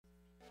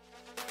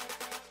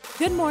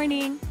Good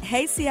morning.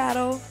 Hey,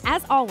 Seattle.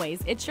 As always,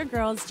 it's your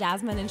girls,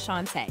 Jasmine and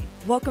Shantae.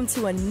 Welcome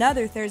to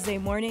another Thursday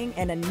morning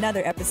and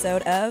another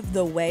episode of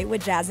The Way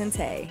with Jazz and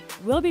Tay.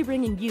 We'll be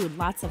bringing you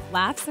lots of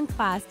laughs and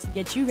class to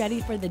get you ready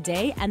for the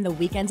day and the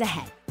weekend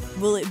ahead.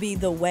 Will it be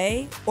the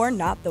way or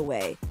not the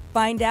way?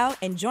 Find out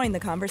and join the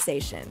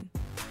conversation.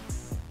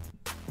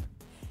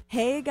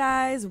 Hey,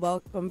 guys.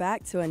 Welcome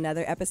back to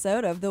another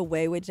episode of The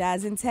Way with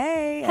Jazz and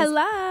Tay.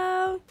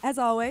 Hello. As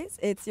always,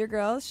 it's your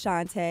girls,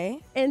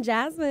 Shantae. And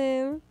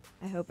Jasmine.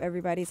 I hope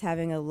everybody's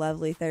having a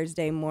lovely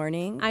Thursday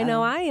morning. I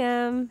know I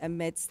am.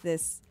 Amidst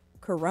this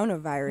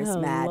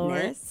coronavirus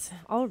madness.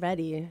 Lord.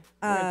 Already.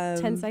 We're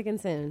 10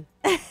 seconds in.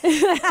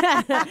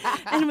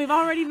 And we've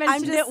already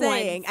mentioned I'm just it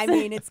saying, once. I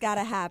mean, it's got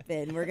to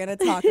happen. We're going to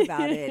talk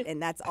about it,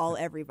 and that's all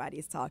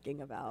everybody's talking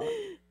about.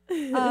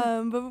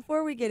 But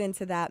before we get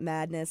into that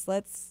madness,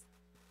 let's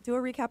do a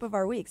recap of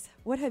our weeks.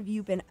 What have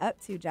you been up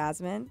to,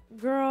 Jasmine?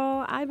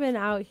 Girl, I've been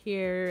out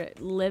here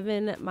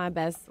living my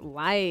best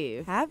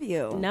life. Have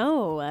you?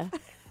 No.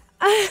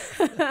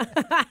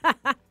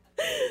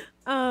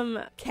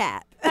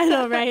 Cat. I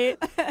know, right?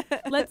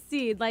 Let's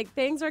see. Like,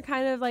 things are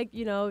kind of like,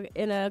 in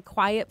a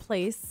quiet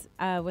place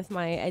with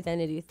my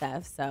identity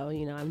theft. So,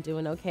 I'm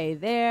doing okay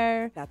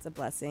there. That's a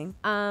blessing.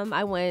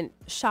 I went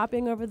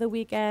shopping over the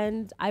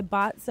weekend. I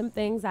bought some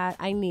things that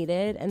I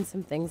needed and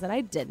some things that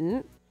I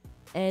didn't.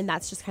 And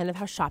that's just kind of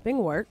how shopping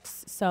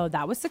works. So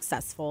that was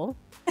successful.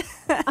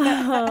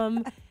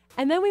 And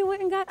then we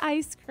went and got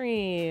ice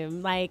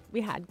cream. Like,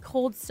 we had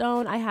Cold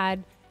Stone.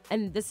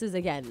 And this is,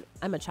 again,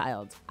 I'm a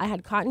child. I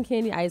had cotton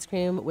candy ice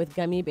cream with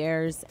gummy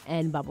bears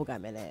and bubble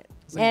gum in it.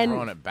 And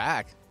throwing it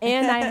back.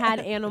 And I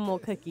had animal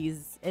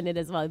cookies in it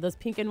as well. Those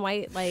pink and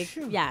white,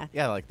 yeah.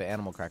 Yeah, like the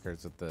animal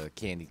crackers with the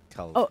candy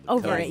color. Oh,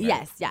 over it, coating,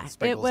 yes, yeah.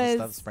 Sprinkles It was, and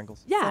stuff,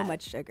 sprinkles. Yeah. So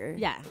much sugar.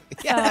 Yeah.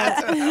 Yeah,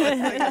 that's what I was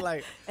thinking,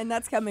 like, And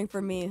that's coming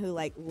from me who,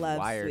 loves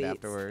wired sweets.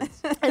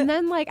 afterwards. And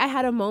then, I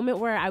had a moment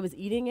where I was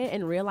eating it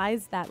and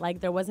realized that,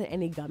 there wasn't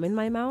any gum in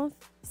my mouth.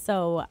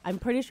 So I'm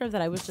pretty sure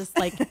that I was just,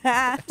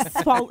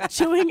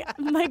 chewing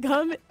my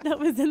gum that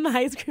was in the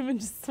ice cream and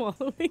just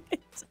swallowing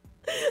it.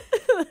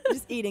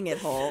 Just eating it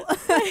whole.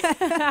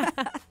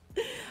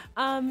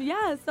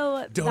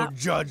 So Don't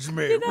judge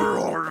me. Taking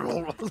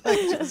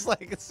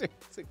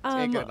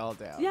it all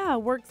down. Yeah,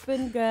 work's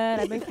been good.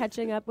 I've been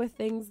catching up with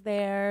things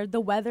there. The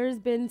weather's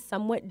been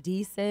somewhat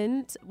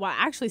decent. Well,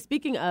 actually,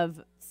 speaking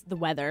of the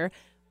weather,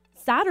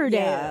 Saturday,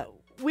 Yeah.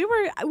 we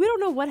don't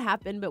know what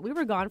happened, but we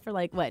were gone for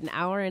an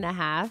hour and a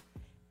half.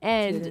 2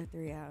 And to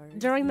 3 hours.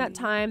 during that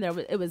time,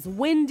 it was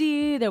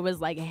windy, there was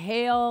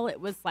hail,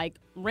 it was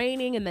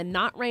raining and then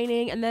not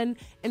raining. And then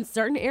in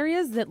certain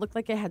areas that looked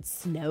like it had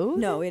snowed.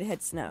 No, it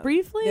had snowed.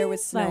 Briefly? There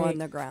was snow on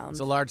the ground. It's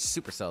a large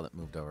supercell that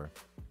moved over.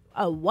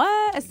 A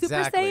what? A Super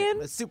Exactly.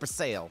 Saiyan? A super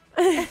sail.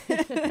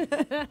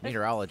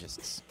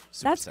 Meteorologists.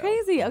 That's Supercell.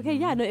 crazy. Okay,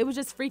 yeah, no, it was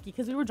just freaky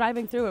because we were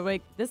driving through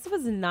it. This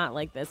was not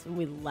like this when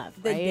we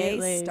left, The right?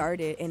 day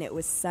started and it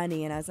was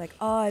sunny and I was like,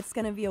 oh, it's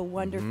going to be a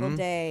wonderful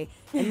day.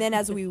 And then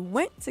as we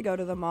went to go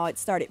to the mall, it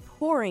started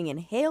pouring and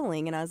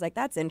hailing and I was like,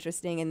 that's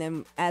interesting. And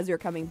then as we were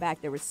coming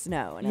back, there was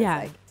snow. And I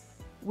was like,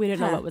 we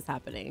didn't know huh. what was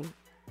happening.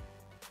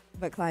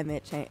 but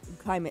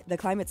the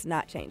climate's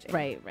not changing.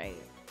 Right.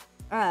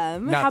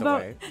 Not How the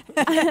about- way.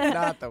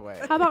 Not the way.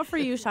 How about for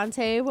you,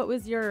 Shantae? What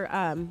was your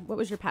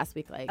past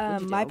week like?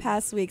 What'd you My do?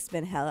 past week's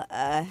been hella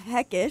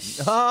heckish.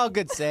 Oh,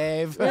 good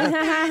save. Good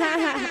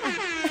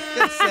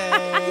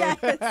save. Yes.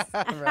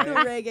 Right.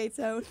 The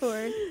reggaeton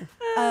horn.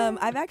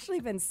 I've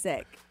actually been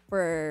sick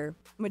for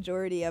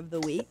majority of the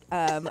week.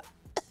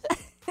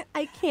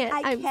 I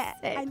can't.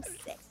 I'm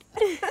sick.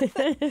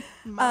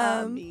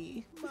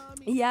 Mommy.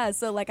 Yeah,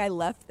 so I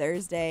left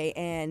Thursday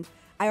and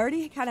I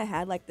already kind of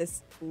had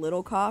this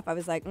little cough. I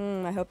was like,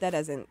 I hope that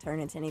doesn't turn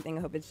into anything.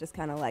 I hope it's just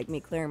kind of me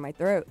clearing my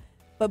throat.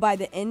 But by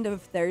the end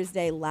of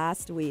Thursday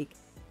last week,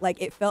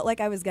 it felt like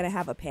I was going to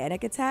have a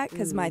panic attack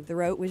because my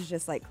throat was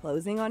just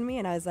closing on me.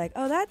 And I was like,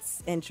 oh,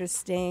 that's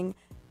interesting.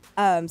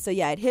 So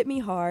yeah, it hit me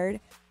hard.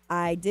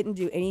 I didn't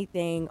do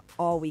anything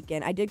all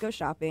weekend. I did go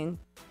shopping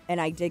and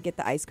I did get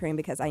the ice cream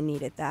because I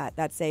needed that.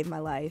 That saved my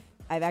life.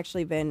 I've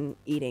actually been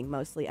eating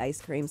mostly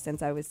ice cream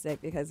since I was sick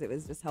because it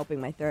was just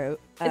helping my throat.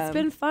 It's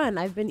been fun.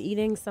 I've been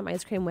eating some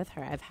ice cream with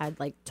her. I've had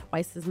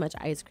twice as much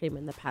ice cream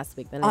in the past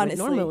week than I would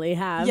normally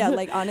have. Yeah,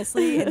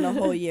 honestly, in the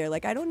whole year.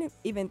 I don't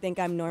even think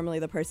I'm normally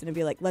the person to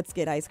be let's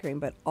get ice cream.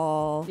 But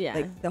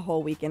the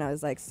whole weekend, I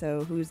was like,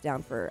 so who's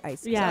down for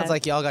ice cream? Yeah. Sounds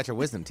like y'all got your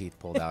wisdom teeth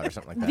pulled out or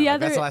something like that. The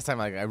That's other- the last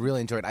time I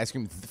really enjoyed ice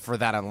cream for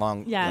that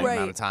long Yeah. amount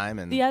Right. of time.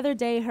 And The other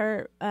day,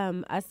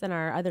 us and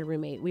our other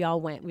roommate, we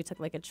all went. We took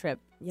a trip.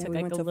 Yeah, took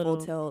we went a to little,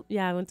 Full Tilt.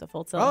 Yeah, I went to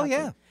Full Tilt. Oh, Actually.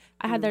 yeah.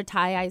 I had their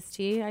Thai iced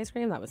tea ice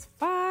cream. That was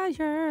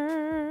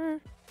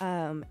fire.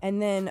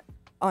 And then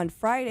on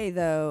Friday,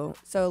 though,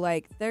 so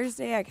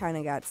Thursday, I kind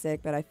of got sick,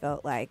 but I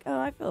felt I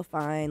feel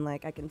fine. I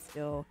can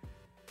still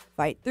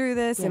fight through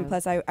this. Yeah. And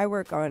plus, I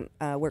work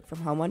from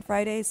home on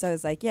Friday, so I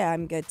was like, yeah,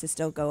 I'm good to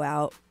still go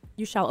out.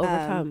 You shall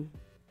overcome.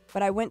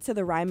 But I went to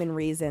the Rhyme and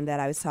Reason that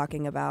I was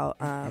talking about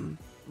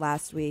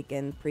last week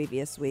and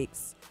previous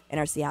weeks in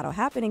our Seattle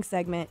Happening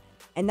segment.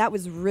 And that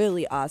was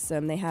really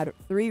awesome. They had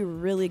 3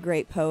 really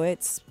great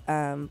poets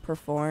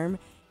perform.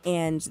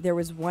 And there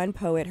was one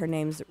poet, her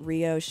name's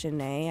Rio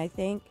Shanae, I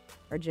think,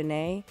 or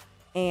Janae.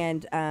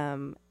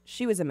 And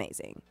she was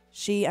amazing.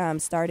 She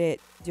started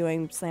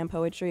doing slam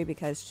poetry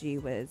because she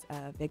was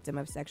a victim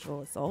of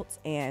sexual assault.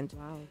 And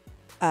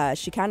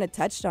she kind of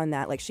touched on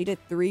that. Like, she did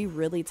 3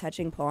 really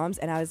touching poems.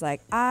 And I was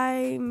like,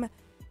 I'm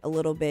a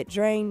little bit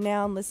drained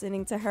now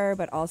listening to her,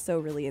 but also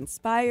really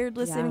inspired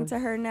listening to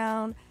her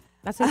now.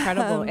 That's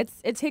incredible.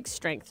 It takes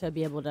strength to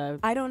be able to.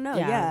 I don't know.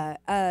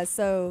 Yeah.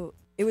 So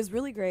it was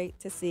really great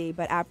to see.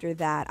 But after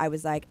that, I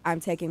was like,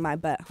 I'm taking my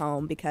butt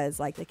home because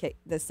like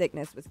the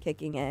sickness was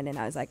kicking in, and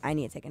I was like, I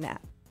need to take a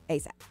nap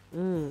ASAP.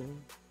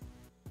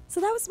 So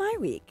that was my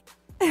week.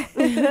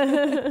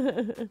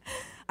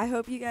 I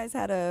hope you guys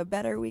had a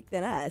better week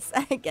than us,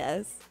 I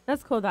guess.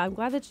 That's cool, though. I'm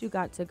glad that you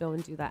got to go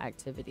and do that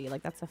activity.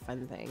 Like, that's a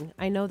fun thing.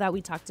 I know that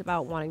we talked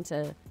about wanting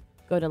to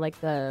go to, like,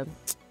 the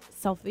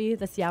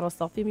Seattle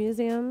Selfie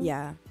Museum.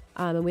 Yeah.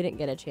 And we didn't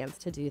get a chance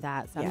to do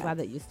that. So I'm glad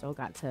that you still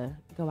got to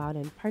go out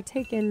and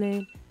partake in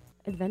an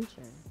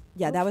adventure.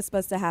 Yeah, that was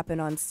supposed to happen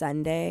on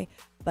Sunday.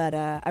 But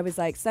I was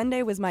like,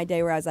 Sunday was my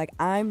day where I was like,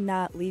 I'm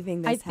not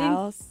leaving this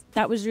house.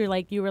 That was you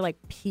were like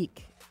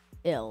peak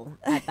ill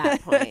at that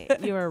point.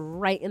 You were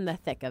right in the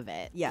thick of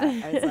it.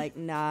 Yeah, I was like,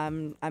 nah,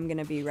 I'm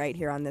gonna be right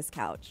here on this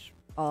couch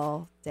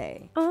all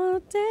day. All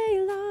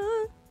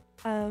day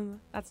long.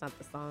 That's not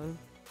the song.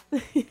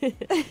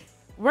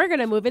 We're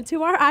gonna move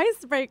into our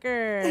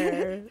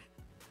icebreaker.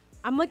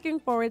 I'm looking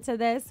forward to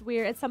this.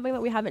 It's something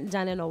that we haven't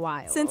done in a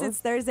while. Since it's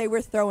Thursday,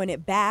 we're throwing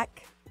it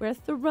back. We're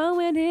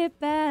throwing it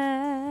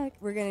back.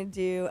 We're gonna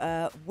do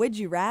Would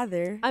You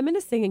Rather. I'm in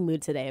a singing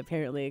mood today,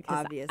 apparently.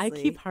 Obviously, I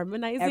keep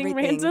harmonizing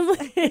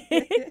randomly.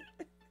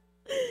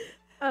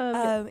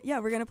 Yeah,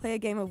 we're gonna play a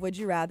game of Would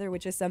You Rather,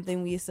 which is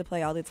something we used to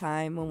play all the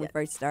time when we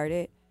first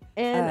started.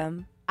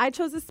 And I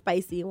chose a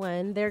spicy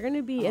one. They're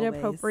gonna be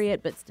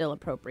inappropriate, but still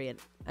appropriate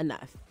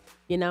enough,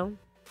 you know?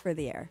 For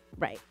the air.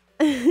 Right.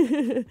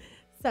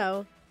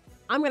 So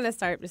I'm going to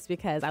start just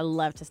because I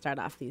love to start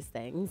off these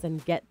things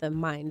and get the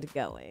mind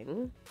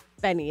going.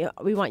 Benny,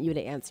 we want you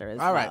to answer as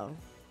well. All right.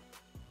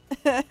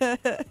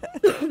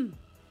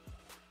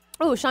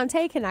 Oh,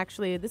 Shantae can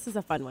actually, this is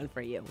a fun one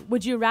for you.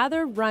 Would you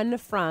rather run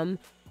from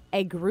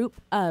a group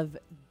of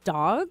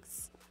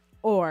dogs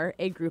or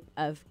a group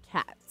of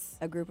cats?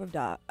 A group of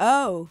dogs.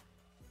 Oh.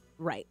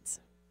 Right.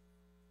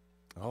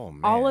 Oh,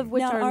 man. All of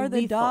which now, are the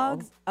lethal.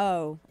 dogs?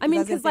 Oh. I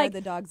mean, because like the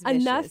dogs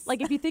enough, vicious?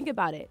 like if you think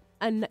about it,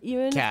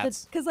 even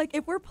cats. Because like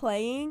if we're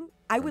playing,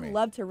 I would me.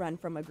 love to run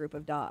from a group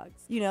of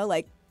dogs. You know,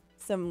 like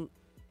some,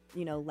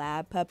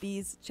 lab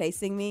puppies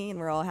chasing me and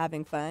we're all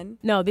having fun.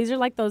 No, these are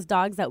like those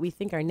dogs that we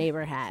think our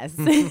neighbor has.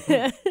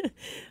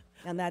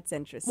 And that's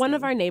interesting. One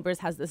of our neighbors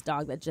has this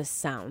dog that just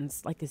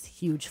sounds like this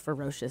huge,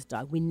 ferocious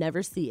dog. We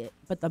never see it,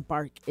 but the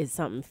bark is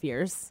something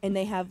fierce. And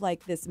they have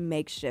like this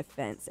makeshift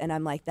fence, and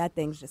I'm like, that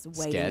thing's just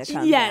waiting Sketch. to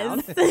come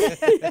down.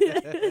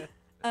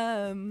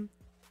 Yes.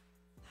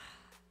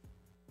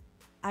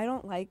 I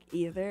don't like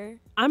either.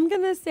 I'm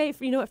going to say,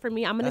 for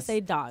me, I'm going to say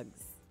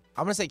dogs.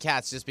 I'm going to say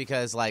cats just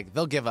because, like,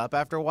 they'll give up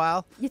after a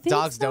while. You think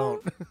Dogs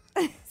so?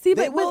 don't. See,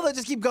 They but will. They'll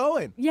just keep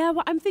going. yeah,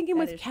 well, I'm thinking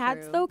That with is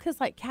cats, true. though, because,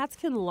 like, cats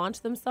can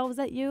launch themselves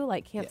at you.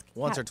 Like,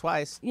 Once or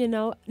twice.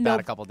 No. Bat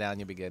a couple down,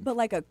 you'll be good. But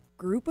like a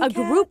group of A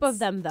group cats? of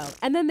them, though.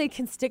 And then they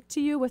can stick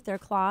to you with their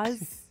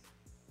claws.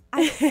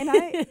 I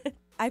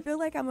feel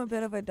like I'm a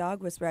bit of a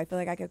dog whisperer. I feel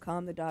like I could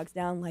calm the dogs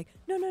down. Like,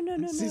 no.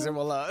 Caesar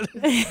Malone.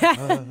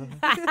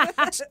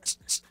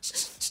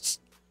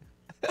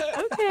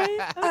 Okay.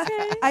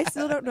 I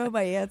still don't know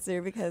my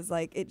answer because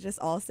like it just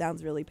all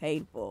sounds really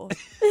painful.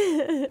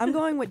 I'm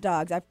going with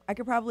dogs. I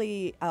could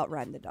probably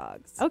outrun the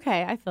dogs.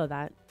 Okay, I feel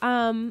that.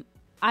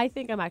 I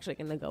think I'm actually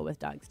going to go with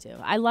dogs too.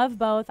 I love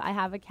both. I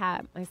have a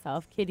cat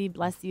myself. Kitty,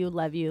 bless you,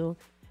 love you.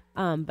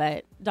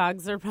 But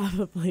dogs are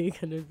probably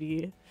going to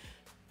be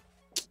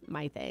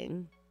my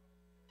thing.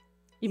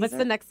 What's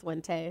the next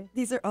one, Tay?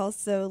 These are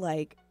also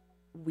like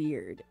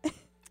weird.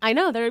 I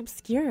know, they're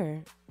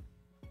obscure.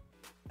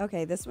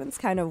 Okay, this one's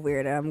kind of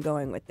weird. And I'm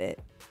going with it.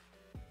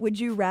 Would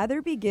you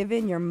rather be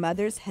given your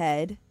mother's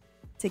head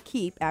to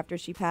keep after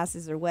she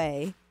passes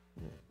away,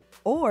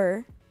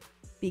 or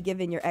be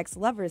given your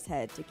ex-lover's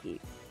head to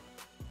keep?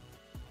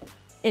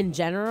 In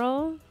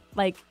general,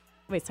 like,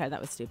 wait, sorry, that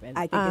was stupid.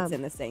 I think it's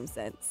in the same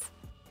sense.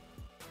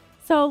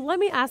 So let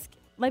me ask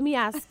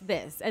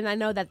this, and I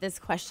know that this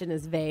question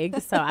is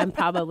vague, so I'm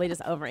probably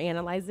just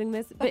overanalyzing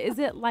this, but is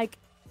it like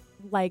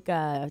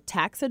a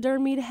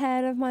taxidermied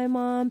head of my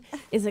mom?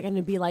 Is it going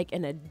to be like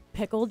in a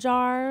pickle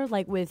jar,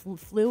 like with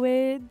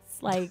fluids?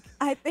 Like,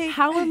 I think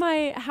how am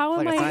I?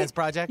 Like a science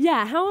project?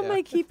 Yeah, how am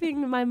I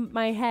keeping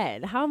my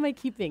head? How am I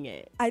keeping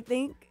it? I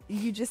think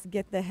you just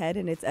get the head,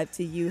 and it's up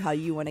to you how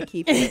you want to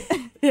keep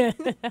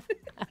it.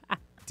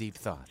 Deep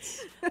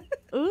thoughts.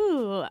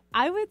 Ooh,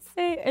 I would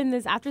say in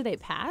this after they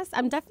pass,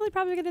 I'm definitely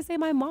probably going to say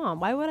my mom.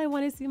 Why would I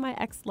want to see my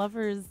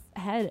ex-lover's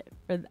head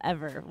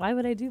forever? Why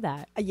would I do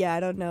that? Yeah, I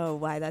don't know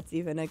why that's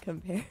even a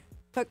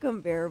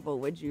comparable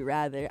would you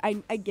rather. I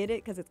get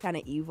it because it's kind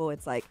of evil.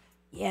 It's like,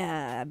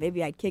 yeah,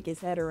 maybe I'd kick his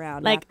head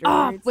around Like,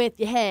 afterwards. off with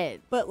your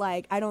head. But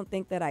like, I don't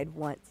think that I'd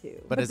want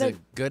to. But is it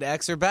good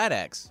ex or bad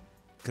ex?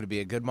 Could it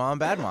be a good mom,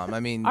 bad mom? I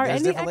mean, Are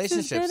there's any different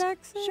exes relationships. good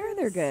exes? Sure,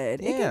 they're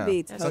good. It Yeah. could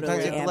be Sometimes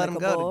totally you have to let them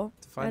go amicable.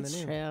 to find That's the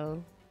new.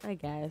 true. I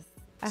guess.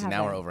 So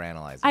now we're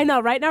overanalyzing. I know,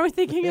 right? Now we're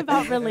thinking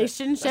about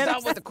relationships. That's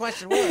not what the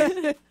question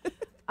was.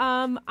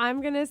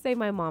 I'm going to say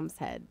my mom's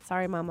head.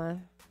 Sorry,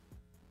 mama.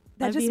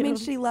 That Love just you.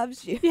 means she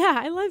loves you. Yeah,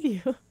 I love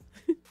you.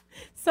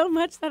 So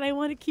much that I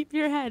want to keep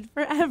your head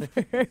forever.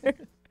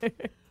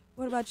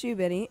 What about you,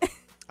 Benny?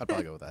 I'd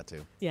probably go with that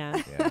too.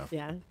 Yeah. Yeah.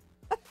 Yeah.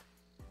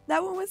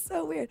 That one was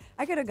so weird.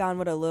 I could have gone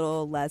with a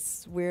little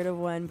less weird of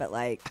one, but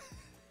like,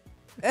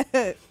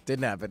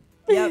 Didn't happen.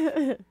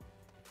 yep.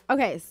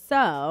 Okay,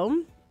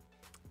 so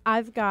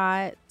I've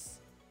got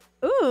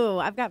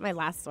my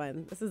last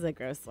one. This is a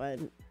gross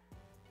one.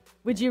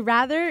 Would you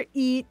rather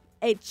eat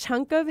a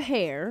chunk of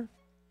hair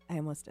I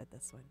almost did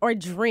this one. or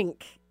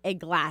drink a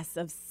glass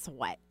of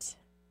sweat?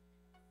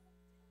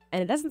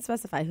 And it doesn't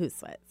specify whose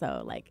sweat.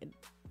 So, like,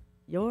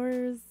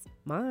 yours,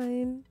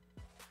 mine,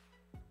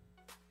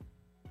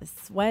 the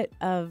sweat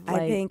of,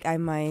 like... I think I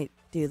might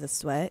do the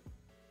sweat.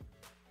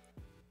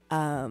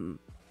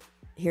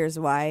 Here's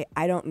why.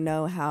 I don't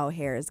know how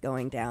hair is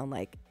going down.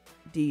 Like,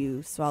 do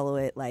you swallow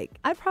it like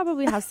I'd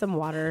probably have some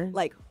water.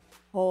 like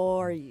whole?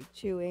 Or are you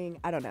chewing?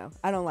 I don't know.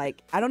 I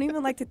don't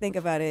even like to think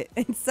about it.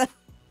 And so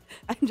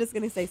I'm just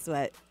gonna say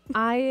sweat.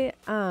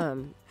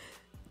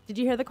 Did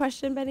you hear the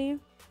question, Benny?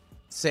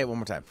 Say it one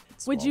more time.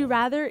 Would you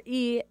rather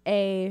eat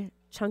a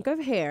chunk of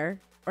hair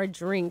or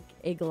drink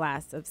a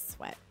glass of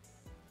sweat?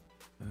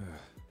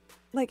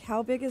 Like,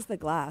 how big is the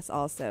glass?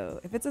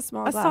 Also, if it's a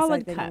small A glass,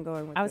 solid I think cup. I'm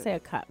going with. I would say a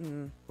cup.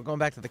 We're going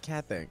back to the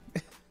cat thing.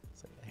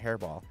 It's like a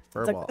hairball,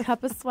 fur It's ball. a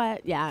cup of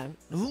sweat. Yeah.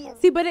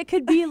 See, but it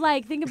could be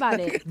like, think about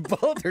it.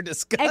 Both are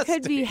disgusting. It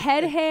could be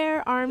head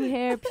hair, arm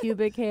hair,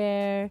 pubic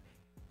hair.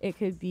 It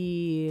could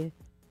be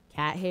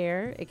cat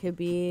hair. It could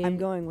be. I'm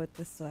going with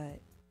the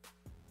sweat.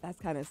 That's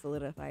kind of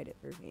solidified it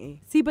for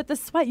me. See, but the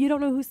sweat, you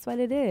don't know whose sweat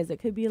it is. It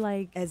could be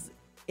like. As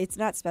it's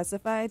not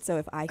specified, so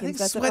if I I can think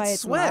specify sweat's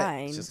it's sweat.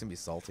 mine. It's just gonna be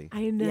salty.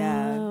 I know.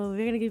 Yeah.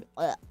 You're gonna give.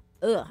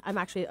 Ugh. I'm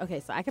actually okay.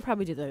 So I could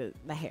probably do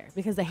the hair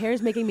because the hair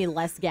is making me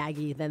less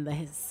gaggy than the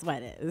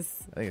sweat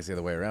is. I think it's the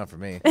other way around for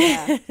me.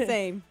 Yeah,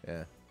 same.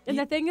 Yeah. And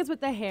the thing is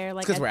with the hair,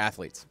 like, Because we're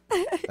athletes.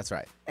 That's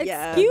right.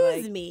 Yeah,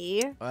 excuse like-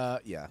 me,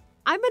 Yeah.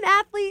 I'm an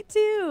athlete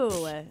too.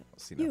 We'll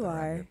see You nothing around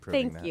are. here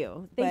proving Thank that.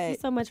 you. Thank you But-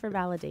 so much for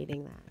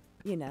validating that.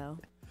 You know,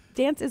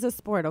 Dance is a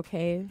sport,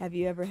 okay? have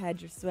you ever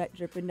had your sweat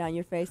dripping down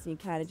your face and you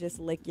kind of just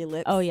lick your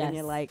lips? Oh, yes. And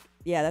you're like,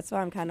 yeah, that's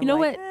why I'm kind of. You know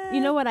like, what?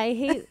 You know what I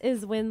hate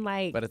is when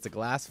like, But it's a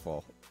glass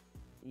full.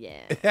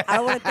 yeah. I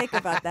don't want to think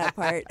about that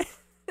part.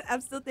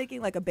 I'm still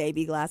thinking like a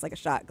baby glass, like a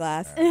shot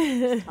glass.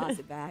 Just toss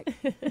it back.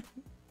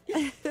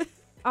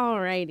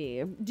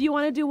 Alrighty. Do you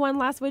want to do one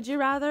last would you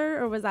rather,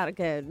 or was that a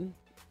good?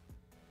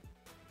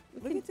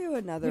 We could do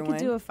another We one.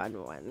 could do a fun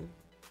one.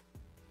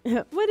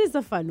 What is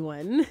a fun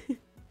one?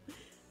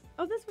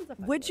 Oh, this one's a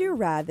fun Would one. you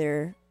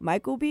rather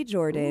Michael B.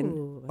 Jordan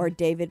Ooh. or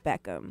David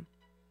Beckham?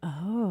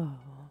 Oh.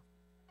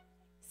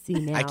 See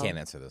now. I can't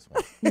answer this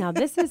one. Now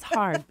this is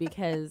hard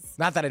because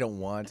Not that I don't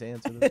want to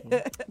answer this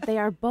one. they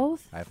are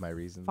both I have my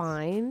reasons.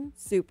 fine,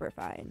 Super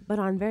fine. but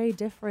on very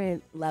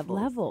different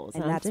Levels.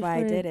 And on that's why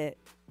I different did it.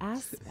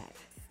 aspects.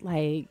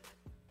 Like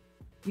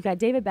you got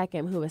David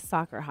Beckham, who is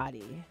soccer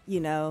hottie, You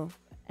know,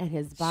 and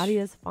his body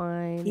is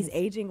fine. he's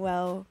aging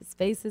well. His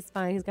face is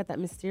fine. He's got that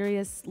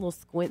mysterious little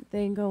squint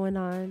thing going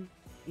on.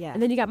 Yeah.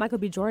 And then you got Michael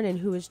B. Jordan,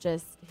 who is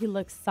just, he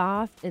looks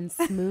soft and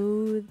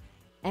smooth.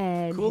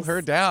 And Cool his-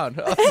 her down.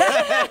 Dang,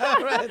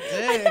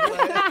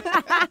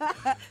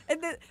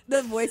 And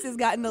the voice has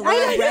gotten a little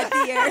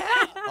breathier.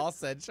 all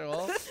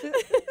sensual.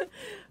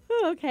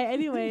 Ooh, okay,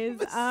 anyways.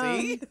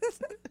 See?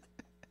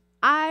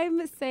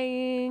 I'm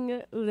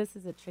saying, ooh, this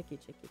is a tricky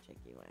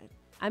one.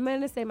 I'm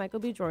going to say Michael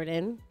B.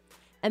 Jordan.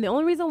 And the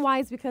only reason why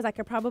is because I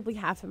could probably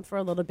have him for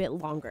a little bit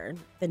longer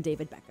than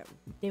David Beckham.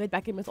 David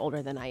Beckham is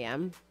older than I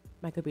am.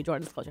 Michael B.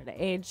 Jordan is closer to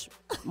age,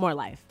 more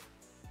life.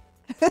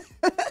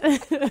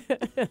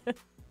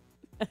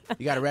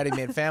 You got a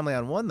ready-made family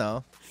on one,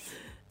 though,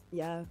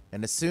 Yeah.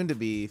 and a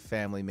soon-to-be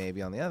family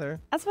maybe on the other.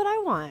 That's what I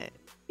want.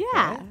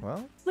 Yeah. Okay,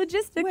 well,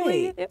 Logistically,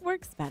 Wait. it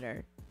works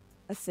better.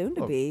 A soon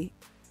to Oh. be.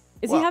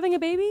 Is Well- he having a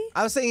baby?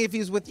 I was saying if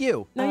he's with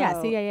you. No, yeah.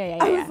 Oh. See, yeah.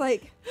 I was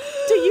like,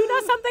 do you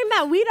know something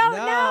that we don't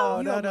No. know?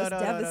 you no, almost no,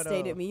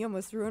 devastated me. You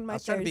almost ruined my I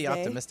was trying to be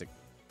Thursday. optimistic.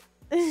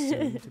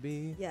 Soon to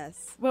be.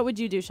 Yes. What would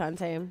you do,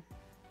 Shantae?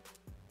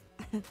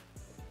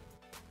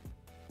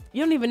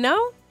 You don't even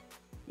know?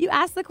 You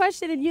asked the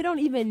question and you don't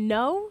even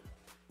know?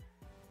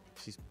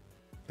 She's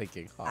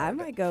thinking hard. I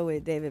might go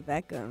with David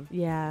Beckham.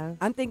 Yeah.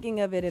 I'm thinking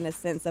of it in a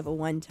sense of a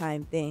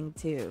one-time thing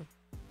too.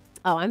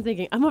 Oh,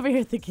 I'm over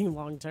here thinking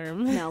long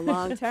term. Now,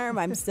 long term,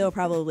 I'm still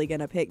probably going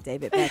to pick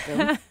David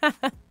Beckham.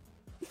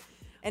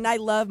 And I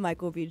love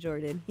Michael B.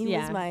 Jordan. He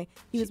was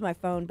my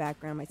phone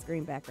background, my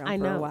screen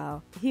background for a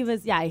while. He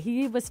was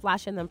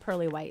flashing them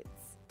pearly whites.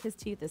 His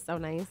teeth is so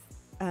nice.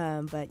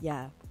 But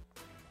yeah,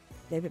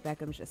 David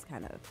Beckham's just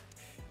kind of.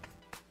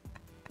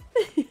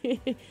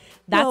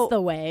 That's the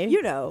way.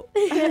 You know,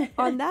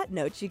 on that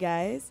note, you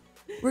guys,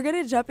 we're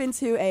going to jump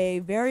into a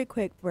very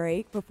quick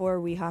break before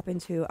we hop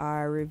into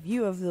our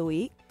review of the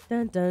week.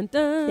 Dun, dun,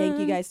 dun. Thank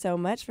you guys so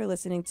much for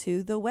listening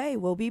to The Way.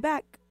 We'll be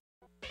back.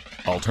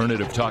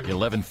 Alternative Talk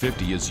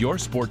 1150 is your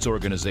sports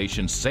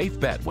organization's safe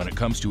bet when it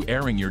comes to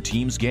airing your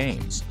team's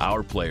games.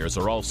 Our players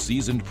are all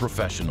seasoned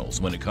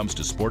professionals when it comes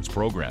to sports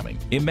programming.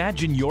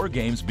 Imagine your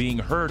games being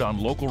heard on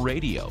local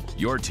radio.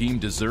 Your team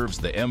deserves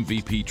the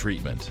MVP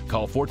treatment.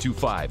 Call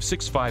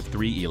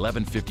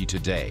 425-653-1150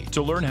 today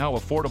to learn how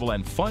affordable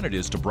and fun it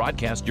is to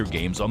broadcast your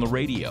games on the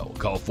radio.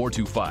 Call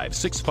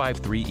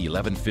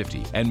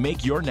 425-653-1150 and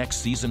make your next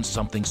season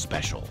something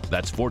special.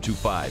 That's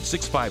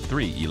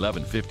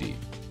 425-653-1150.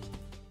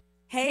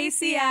 Hey,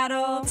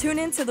 Seattle. Tune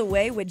in to The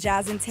Way with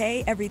Jazz and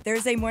Tay every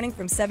Thursday morning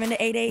from 7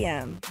 to 8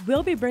 a.m.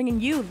 We'll be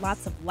bringing you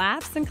lots of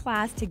laughs and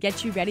class to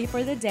get you ready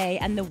for the day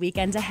and the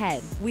weekend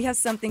ahead. We have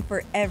something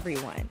for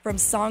everyone, from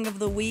Song of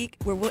the Week,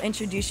 where we'll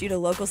introduce you to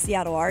local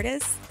Seattle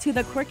artists, to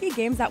the quirky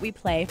games that we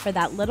play for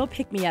that little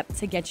pick-me-up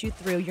to get you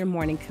through your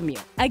morning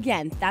commute.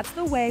 Again, that's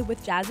The Way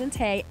with Jazz and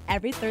Tay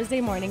every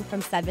Thursday morning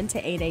from 7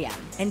 to 8 a.m.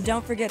 And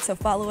don't forget to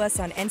follow us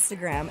on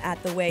Instagram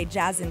at The Way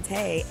Jazz and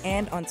Tay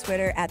and on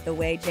Twitter at The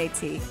Way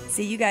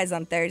JT. See you guys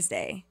on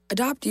Thursday.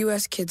 Adopt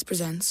US Kids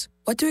presents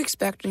What to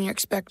Expect When You're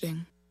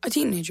Expecting a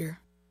Teenager.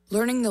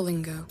 Learning the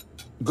Lingo.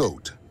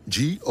 GOAT,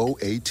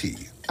 G-O-A-T,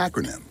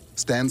 acronym,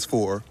 stands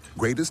for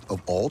Greatest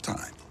of All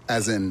Time.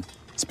 As in,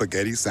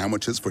 spaghetti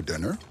sandwiches for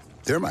dinner?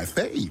 They're my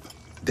fave.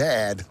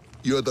 Dad,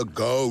 you're the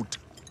GOAT.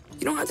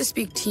 You don't have to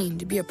speak teen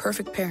to be a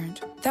perfect parent.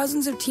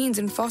 Thousands of teens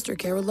in foster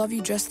care will love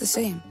you just the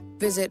same.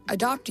 Visit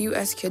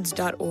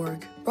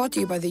adoptuskids.org. Brought to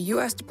you by the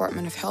U.S.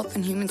 Department of Health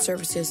and Human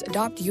Services,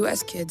 Adopt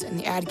U.S. Kids, and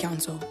the Ad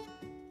Council.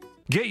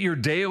 Get your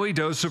daily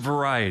dose of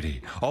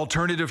variety.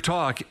 Alternative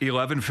Talk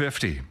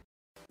 1150.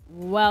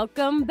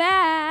 Welcome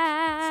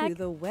back To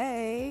The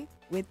Way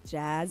with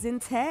Jazz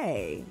and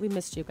Tay. We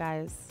missed you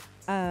guys.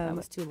 That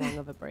was too long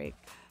of a break.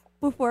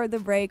 Before the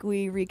break,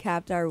 we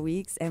recapped our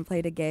weeks and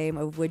played a game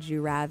of Would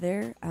You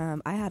Rather.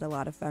 I had a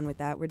lot of fun with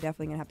that. We're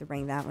definitely going to have to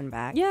bring that one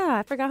back. Yeah,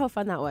 I forgot how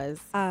fun that was.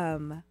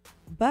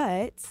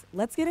 But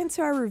let's get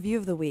into our review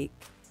of the week.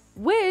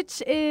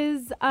 Which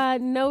is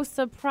no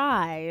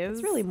surprise.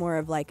 It's really more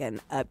of like an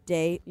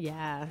update.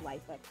 Yeah.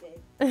 Life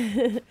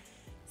update.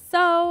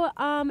 So,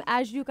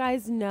 as you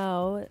guys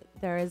know,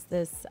 there is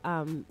this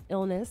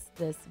illness,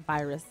 this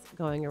virus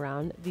going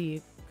around,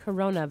 the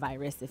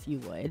coronavirus, if you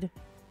would.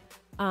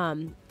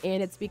 And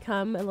it's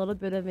become a little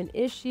bit of an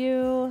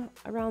issue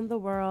around the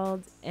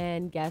world.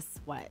 And guess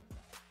what?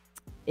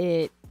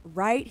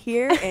 Right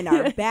here in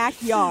our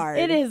backyard.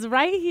 It is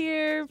right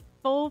here,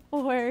 full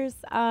force.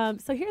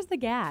 So here's the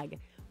gag.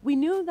 We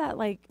knew that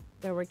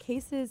there were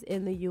cases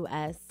in the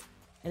U.S.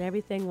 and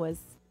everything was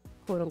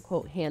quote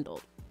unquote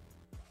handled.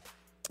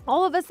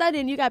 All of a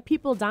sudden, you got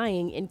people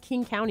dying in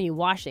King County,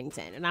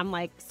 Washington. And I'm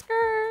like,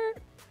 skirt.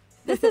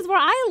 This is where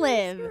I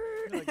live.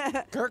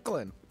 Like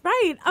Kirkland.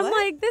 Right. I'm What?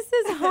 like, this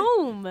is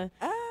home.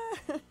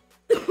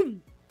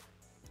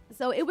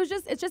 So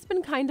it's just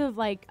been kind of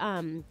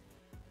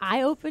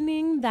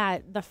eye-opening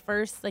that the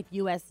first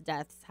U.S.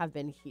 deaths have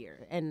been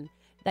here, and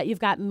that you've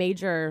got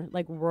major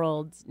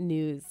world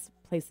news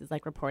places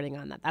reporting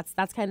on that.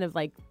 That's kind of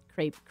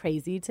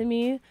crazy to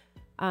me,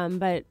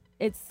 but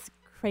it's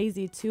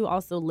crazy too.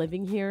 Also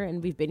living here,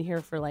 and we've been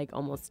here for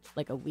almost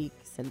a week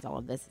since all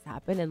of this has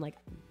happened, and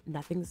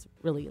nothing's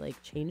really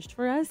changed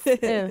for us,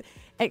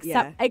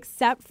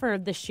 except for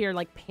the sheer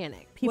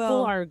panic.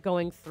 People are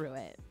going through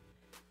it.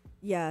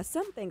 Yeah,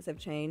 some things have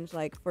changed.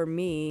 For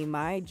me,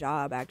 my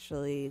job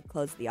actually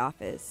closed the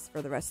office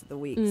for the rest of the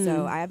week.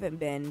 So I haven't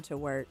been to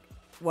work.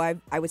 Well,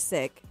 I was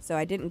sick, so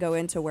I didn't go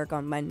into work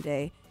on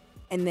Monday.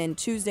 And then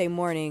Tuesday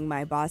morning,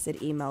 my boss had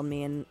emailed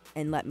me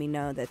and let me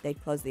know that they'd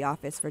closed the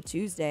office for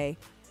Tuesday.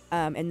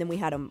 And then we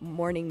had a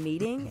morning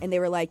meeting, and they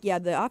were like, yeah,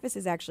 the office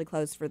is actually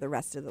closed for the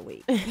rest of the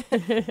week.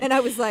 And I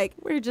was like,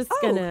 We're just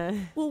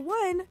gonna... Well,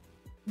 one,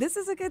 this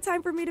is a good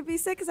time for me to be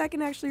sick because I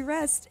can actually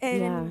rest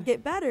and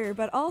get better,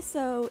 but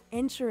also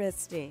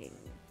interesting.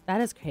 That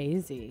is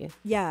crazy.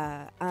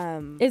 Yeah.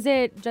 Is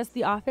it just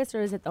the office,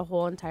 or is it the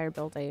whole entire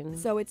building?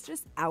 So it's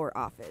just our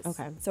office.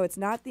 Okay. So it's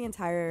not the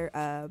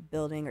entire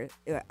building.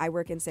 Or I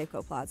work in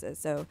Safeco Plaza.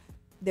 So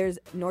there's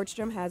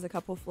Nordstrom has a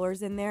couple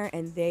floors in there,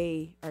 and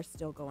they are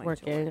still going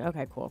working. to work.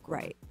 Okay, cool.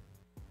 Right.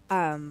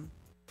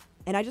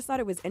 And I just thought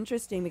it was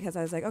interesting because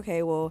I was like,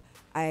 okay, well,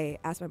 I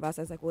asked my boss,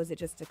 I was like, well, is it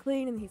just to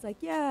clean? And he's like,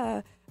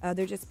 yeah,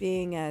 they're just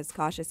being as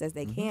cautious as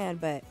they can,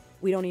 but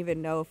we don't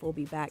even know if we'll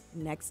be back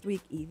next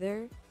week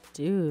either.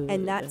 Dude.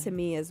 And that to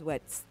me is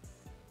what's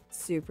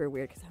super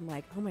weird because I'm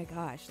like, oh my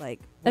gosh, like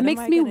That what makes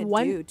am I me gonna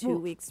won- do 2 well-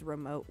 weeks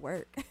remote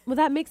work? Well,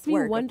 that makes me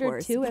Work, of wonder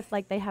course. too if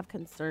like they have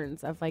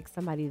concerns of like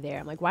somebody there.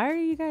 I'm like, why are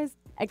you guys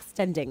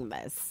extending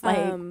this?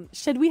 Like,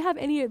 should we have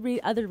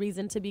any other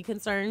reason to be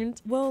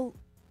concerned? Well,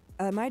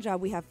 my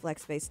job, we have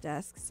flex-based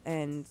desks,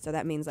 and so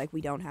that means like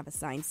we don't have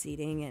assigned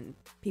seating, and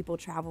people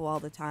travel all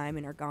the time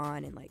and are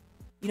gone, and like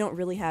you don't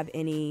really have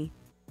any.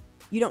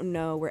 You don't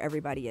know where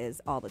everybody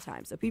is all the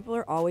time. So people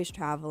are always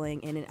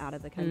traveling in and out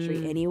of the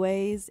country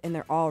anyways, and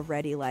they're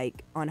already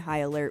like on high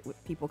alert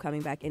with people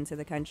coming back into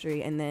the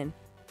country. And then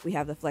we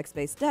have the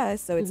flex-based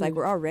desk, so it's like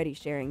we're already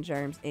sharing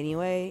germs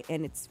anyway,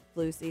 and it's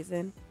flu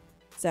season.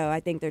 So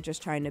I think they're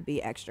just trying to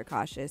be extra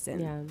cautious.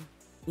 And,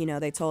 you know,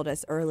 they told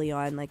us early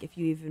on, like, if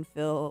you even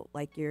feel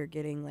like you're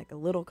getting like a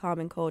little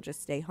common cold,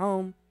 just stay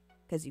home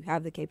because you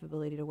have the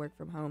capability to work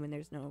from home, and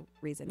there's no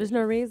reason. There's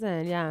no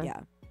reason.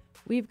 Yeah.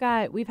 We've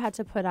had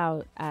to put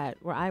out at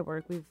where I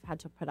work, we've had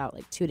to put out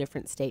like 2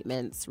 different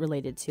statements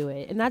related to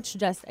it. And that's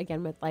just,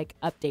 again, with like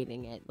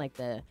updating it, like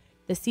the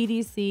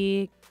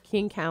CDC,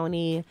 King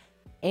County,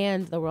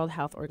 and the World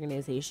Health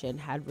Organization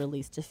had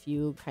released a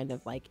few kind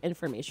of like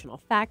informational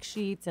fact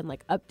sheets and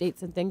like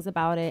updates and things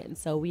about it. And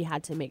so we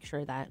had to make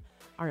sure that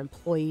our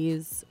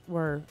employees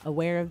were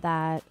aware of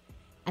that.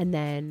 And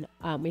then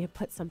we had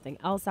put something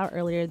else out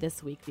earlier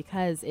this week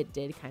because it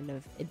did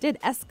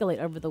escalate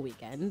over the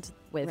weekend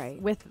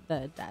with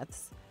the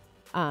deaths.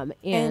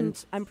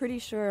 And I'm pretty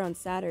sure on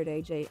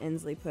Saturday, Jay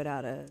Inslee put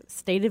out a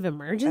state of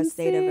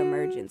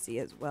emergency.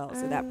 As well.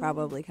 So that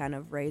probably kind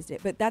of raised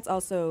it. But that's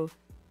also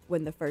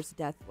when the first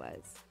death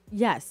was.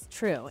 Yes,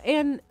 true.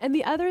 And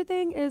the other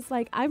thing is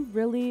like I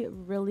really,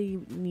 really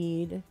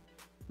need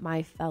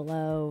my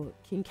fellow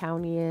King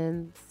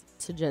Countyans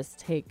to just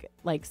take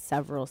like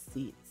several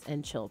seats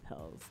and chill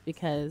pills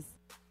because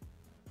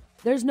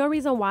there's no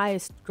reason why a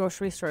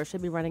grocery store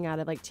should be running out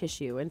of like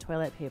tissue and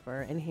toilet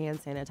paper and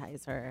hand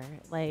sanitizer.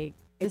 Like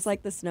it's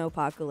like the snow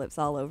apocalypse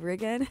all over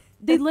again.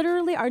 They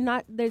literally are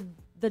not. They're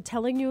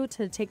telling you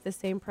to take the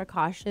same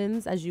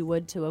precautions as you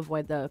would to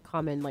avoid the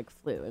common like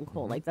flu and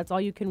cold. Like that's all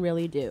you can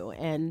really do.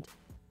 And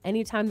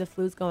anytime the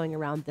flu's going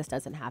around, this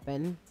doesn't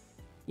happen.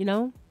 You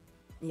know?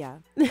 Yeah.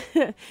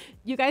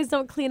 You guys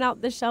don't clean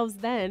out the shelves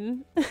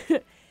then.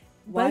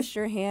 Wash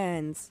your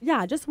hands.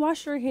 Yeah, just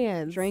wash your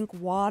hands. Drink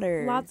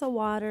water. Lots of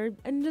water.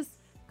 And just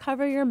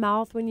cover your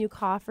mouth when you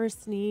cough or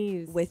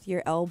sneeze. With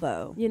your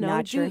elbow, you know,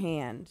 not your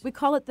hand. We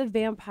call it the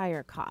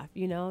vampire cough,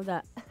 you know,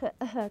 that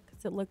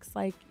because it looks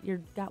like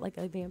you've got like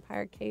a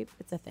vampire cape.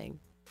 It's a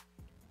thing.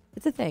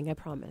 It's a thing, I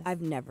promise.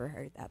 I've never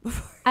heard that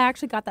before. I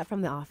actually got that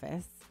from The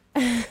Office.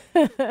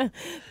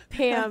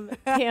 Pam.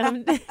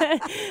 That's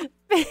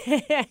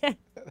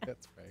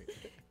right.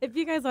 If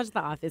you guys watch The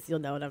Office, you'll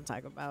know what I'm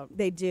talking about.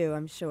 They do,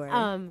 I'm sure.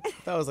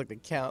 That was like the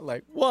count,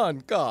 like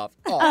 1 cough,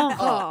 2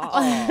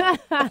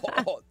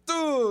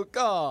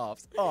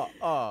 coughs,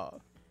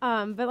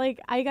 But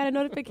like I got a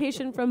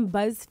notification from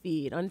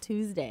BuzzFeed on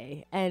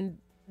Tuesday, and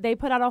they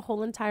put out a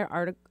whole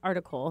entire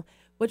article,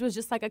 which was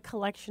just like a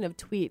collection of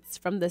tweets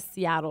from the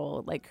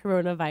Seattle like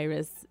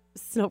coronavirus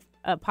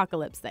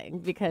apocalypse thing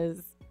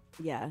because.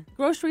 Yeah.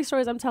 Grocery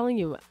stores, I'm telling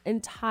you,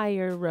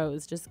 entire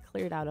rows just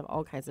cleared out of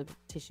all kinds of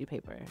tissue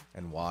paper.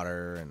 and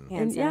water and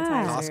Hand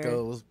yeah.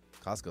 sanitizer.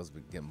 Costco's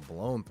been getting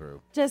blown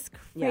through. Just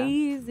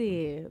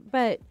crazy.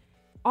 But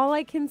all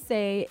I can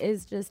say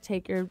is just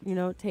take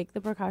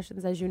the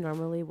precautions as you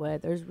normally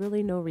would. There's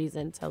really no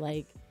reason to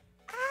like,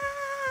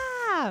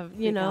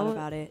 Freak out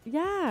about it.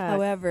 Yeah.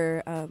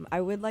 However,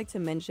 I would like to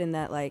mention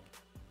that like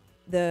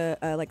the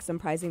like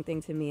surprising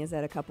thing to me is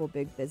that a couple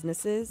big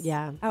businesses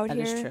out that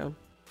here is true.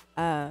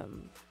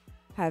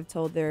 Have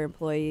told their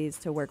employees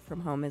to work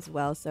from home as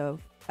well. So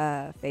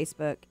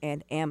Facebook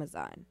and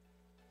Amazon.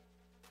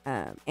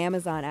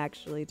 Amazon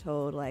actually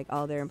told like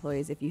all their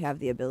employees, if you have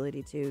the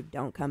ability to,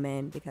 don't come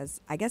in,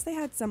 because I guess they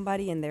had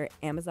somebody in their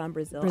Amazon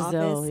Brazil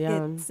office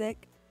get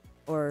sick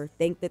or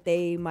think that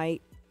they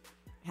might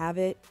have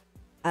it.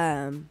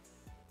 And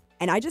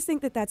I just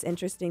think that that's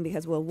interesting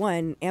because, well,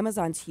 one,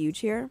 Amazon's huge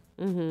here.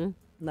 Mm-hmm.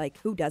 Like,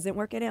 who doesn't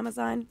work at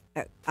Amazon?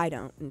 I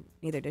don't, and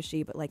neither does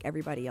she, but like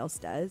everybody else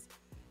does.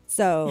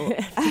 So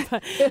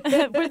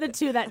we're the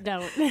two that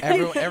don't.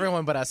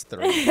 Everyone but us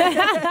 3.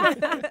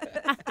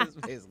 That's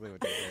basically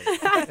what you're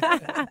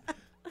saying.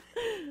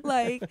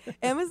 Like,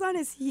 Amazon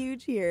is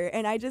huge here,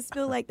 and I just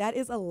feel like that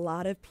is a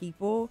lot of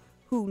people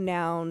who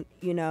now,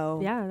 you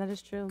know, yeah, that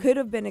is true, could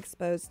have been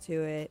exposed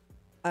to it,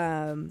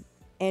 and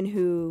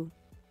who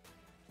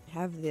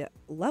have the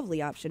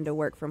lovely option to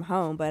work from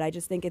home. But I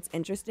just think it's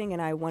interesting,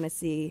 and I want to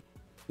see,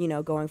 you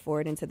know, going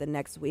forward into the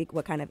next week,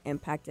 what kind of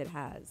impact it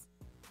has.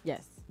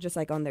 Yes. Just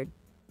like on their,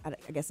 I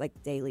guess,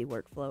 like daily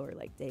workflow or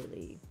like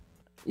daily.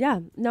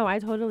 Yeah, no, I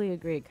totally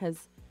agree,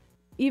 because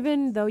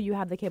even though you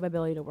have the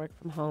capability to work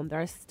from home,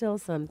 there are still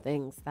some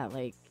things that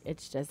like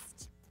it's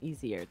just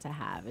easier to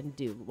have and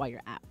do while you're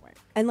at work.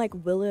 And like,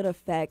 will it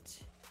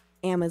affect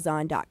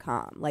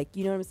Amazon.com? Like,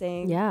 you know what I'm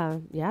saying? Yeah,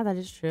 that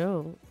is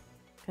true.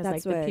 Because like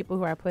That's the what- people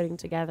who are putting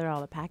together all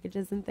the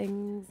packages and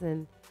things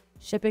and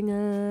shipping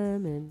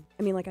them, and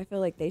I mean, like, I feel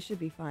like they should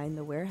be fine,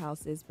 the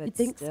warehouses, but you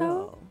think still.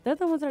 so? They're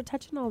the ones that are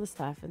touching all the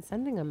stuff and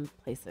sending them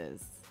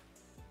places.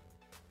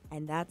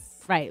 And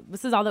that's Right.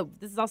 This is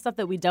all stuff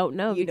that we don't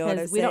know You know what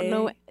because I'm we don't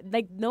know. saying?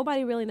 Like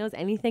nobody really knows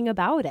anything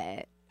about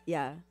it.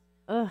 yeah.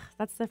 Ugh,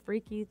 that's the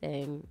freaky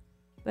thing.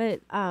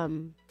 But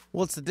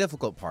Well, it's the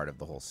difficult part of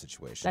the whole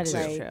situation, that is too.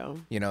 Right.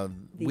 true. You know,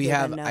 The we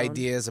have unknown.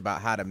 ideas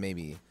about how to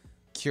maybe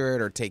cure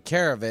it or take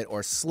care of it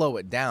or slow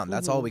it down.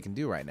 That's all we can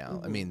do right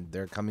now. I mean,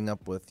 they're coming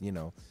up with,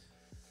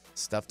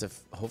 stuff to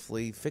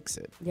hopefully fix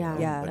it. Yeah,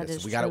 Yeah. But that it's,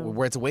 is we got true.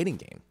 where it's a waiting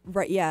game.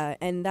 Right, yeah,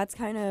 and that's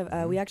kind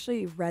of we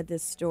actually read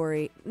this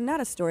story,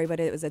 not a story, but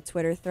it was a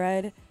Twitter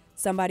thread.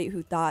 Somebody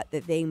who thought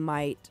that they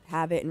might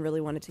have it and really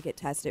wanted to get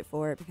tested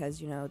for it because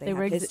they They have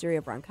were a ex- history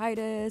of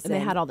bronchitis And they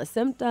had all the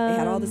symptoms. they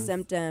had all the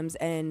symptoms.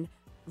 And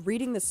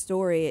reading the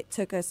story, it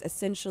took us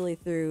essentially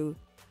through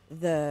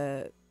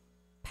the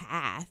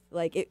path.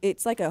 Like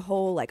it's like a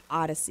whole like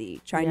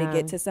odyssey trying to Yeah.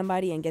 get to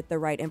somebody and get the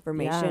right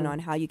information Yeah. on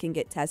how you can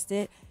get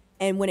tested.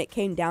 And when it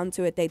came down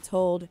to it, they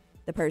told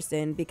the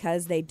person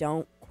because they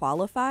don't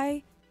qualify,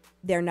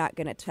 they're not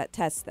going to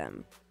test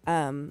them.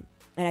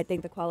 And I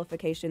think the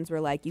qualifications were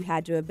like you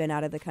had to have been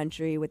out of the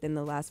country within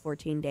the last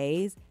 14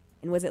 days.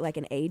 And was it like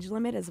an age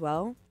limit as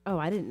well? Oh,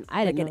 I didn't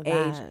Like know an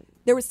age. that.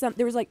 There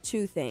was like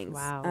two things.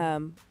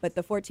 Wow. But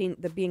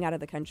the being out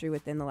of the country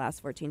within the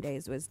last 14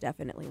 days was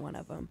definitely one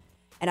of them.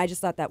 And I just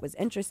thought that was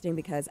interesting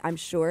because I'm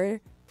sure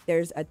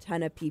there's a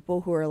ton of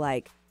people who are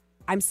like,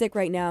 I'm sick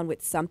right now and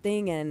with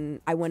something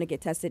and I want to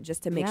get tested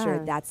just to make sure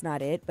Yeah. that's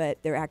not it. But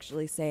they're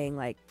actually saying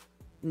like,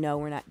 no,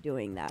 we're not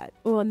doing that.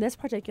 Well, and this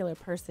particular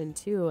person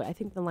too, I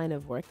think the line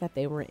of work that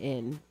they were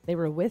in, they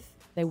work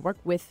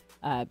with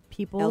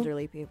people,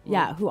 Elderly people.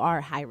 yeah, who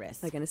are high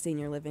risk. Like in a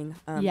senior living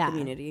Yeah.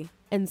 community.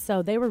 And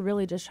so they were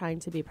really just trying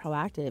to be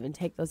proactive and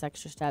take those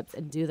extra steps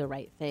and do the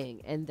right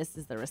thing. And this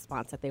is the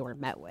response that they were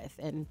met with.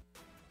 And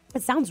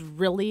it sounds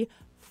really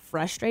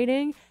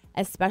frustrating,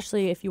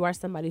 especially if you are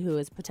somebody who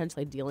is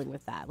potentially dealing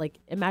with that. Like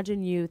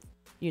imagine you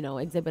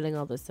exhibiting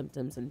all those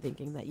symptoms and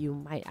thinking that you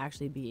might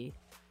actually be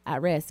at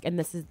risk. And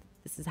this is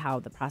how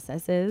the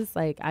process is.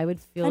 Like I would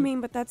feel I mean,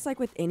 but that's like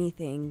with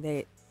anything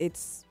that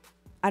it's,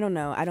 I don't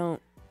know.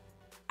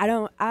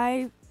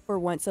 For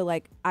once, so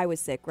like I was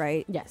sick,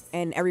 right? Yes.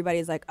 And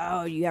everybody's like,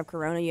 oh, you have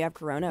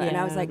corona. And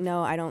I was Yeah. like,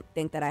 no, I don't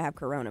think that I have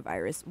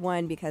coronavirus.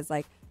 One, because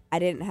like I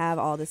didn't have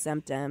all the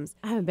symptoms.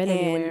 I haven't been and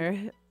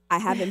anywhere. I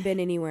haven't been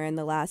anywhere in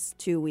the last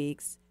 2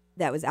 weeks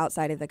that was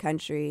outside of the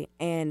country.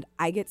 And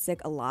I get sick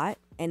a lot.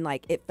 And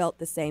like it felt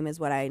the same as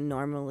what I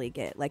normally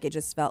get. Like it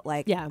just felt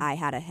like Yeah. I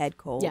had a head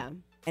cold Yeah.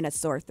 and a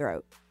sore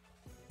throat.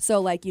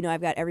 So like, I've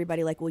got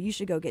everybody like, well, you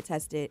should go get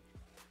tested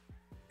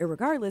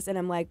irregardless. And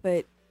I'm like,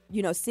 but,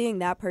 seeing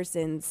that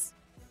person's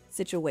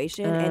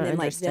situation and then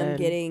like them understood.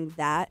 getting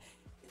that,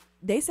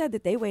 they said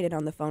that they waited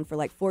on the phone for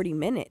like 40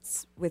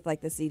 minutes with like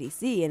the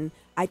CDC. And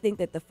I think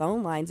that the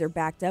phone lines are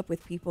backed up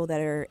with people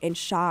that are in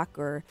shock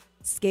or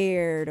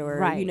scared or,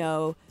 Right.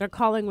 They're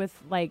calling with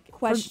like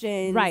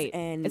questions. right?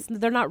 And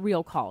They're not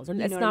real calls. Or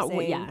you it's know not what I'm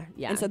what. saying?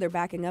 Yeah. And so they're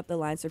backing up the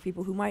lines for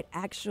people who might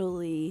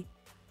actually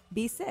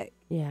be sick.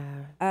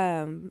 yeah.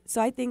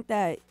 So I think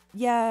that,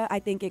 I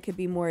think it could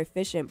be more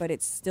efficient, but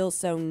it's still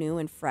so new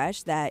and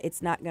fresh that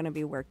it's not going to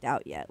be worked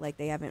out yet. Like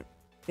they haven't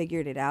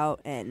figured it out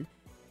and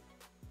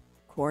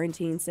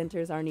quarantine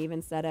centers aren't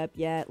even set up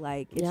yet.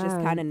 Like it's just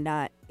Yeah. kind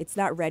of it's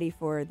not ready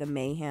for the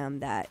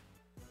mayhem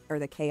or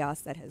the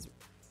chaos that has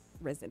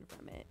risen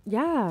from it.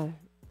 Yeah.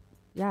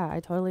 Yeah, I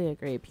totally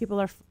agree.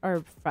 People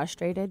are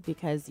frustrated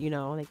because,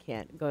 they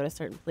can't go to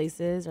certain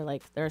places or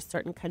like there are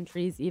certain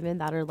countries even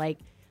that are like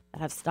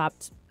that have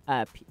stopped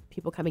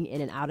people coming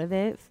in and out of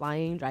it,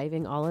 flying,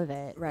 driving, all of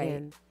it. Right.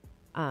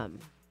 And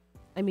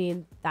I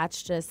mean,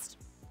 that's just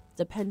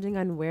depending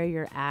on where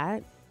you're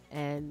at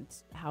and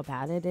how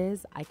bad it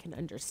is. I can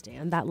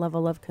understand that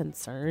level of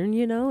concern,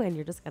 and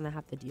you're just going to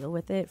have to deal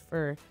with it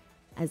for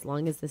as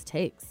long as this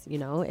takes.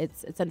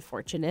 It's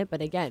unfortunate,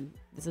 but again,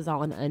 this is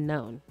all an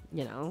unknown,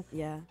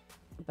 Yeah.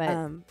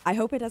 but I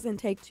hope it doesn't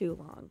take too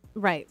long.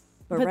 right.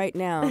 But right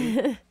now,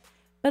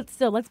 But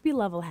still, let's be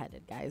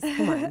level-headed, guys.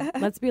 Come on.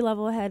 Let's be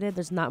level-headed.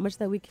 There's not much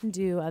that we can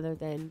do other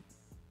than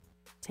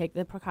take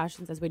the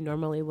precautions as we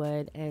normally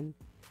would, and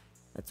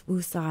let's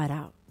woosah it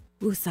out.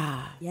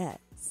 Woosah. yes.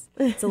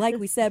 So like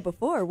we said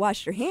before,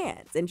 wash your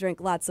hands and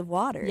drink lots of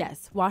water.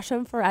 Yes, wash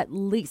them for at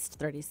least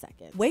 30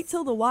 seconds. Wait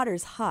till the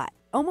water's hot.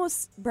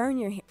 Almost burn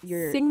your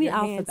Sing the your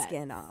hand alphabet.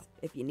 skin off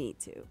if you need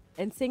to.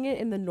 And sing it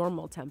in the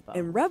normal tempo.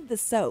 And rub the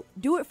soap.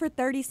 Do it for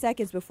 30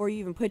 seconds before you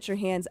even put your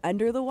hands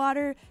under the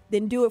water.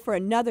 Then do it for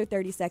another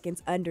 30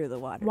 seconds under the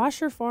water.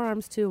 Wash your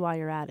forearms, too, while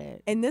you're at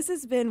it. And this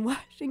has been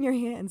washing your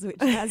hands, which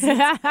has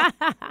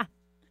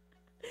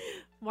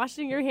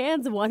Washing your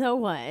hands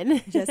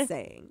 101. just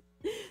saying.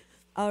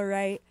 All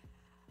right.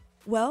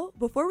 Well,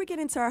 before we get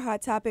into our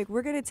hot topic,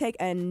 we're going to take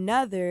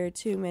another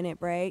 2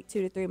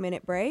 to 3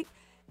 minute break.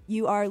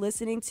 You are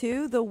listening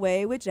to The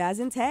Way with Jazz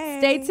and Tay.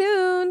 Stay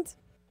tuned.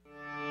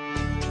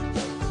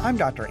 I'm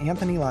Dr.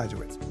 Anthony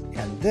Lazarus,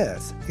 and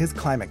this is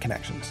Climate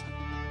Connections.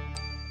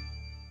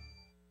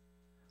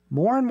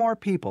 More and more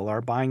people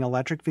are buying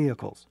electric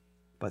vehicles,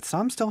 but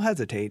some still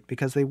hesitate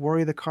because they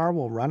worry the car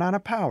will run out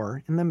of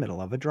power in the middle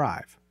of a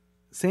drive.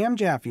 Sam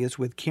Jaffe is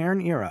with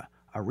Cairn Era,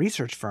 a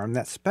research firm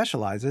that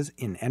specializes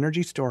in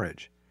energy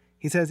storage.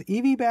 He says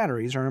EV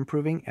batteries are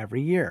improving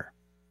every year.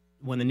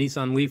 When the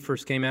Nissan Leaf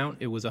first came out,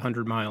 it was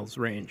 100 miles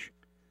range.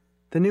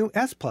 The new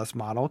S Plus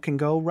model can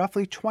go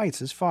roughly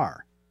twice as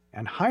far,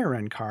 and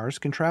higher-end cars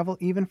can travel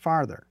even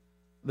farther.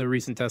 The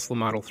recent Tesla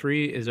Model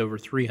 3 is over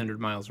 300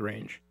 miles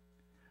range.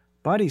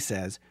 Buddy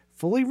says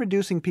fully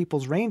reducing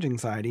people's range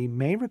anxiety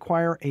may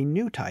require a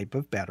new type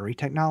of battery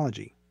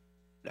technology.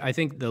 I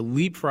think the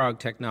leapfrog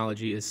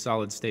technology is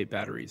solid-state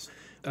batteries.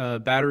 A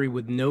battery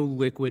with no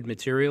liquid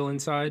material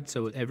inside,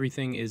 so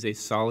everything is a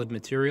solid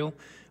material,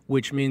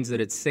 which means that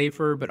it's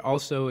safer, but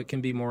also it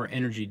can be more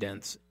energy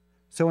dense.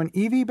 So an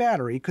EV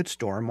battery could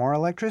store more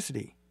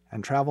electricity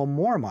and travel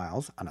more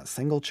miles on a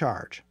single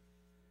charge.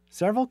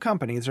 Several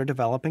companies are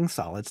developing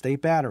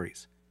solid-state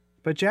batteries,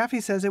 but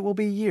Jaffe says it will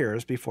be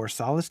years before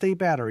solid-state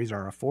batteries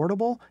are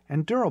affordable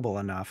and durable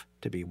enough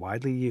to be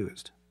widely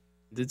used.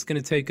 It's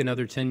going to take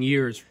another 10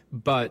 years,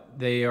 but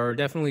they are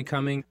definitely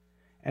coming.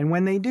 And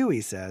when they do,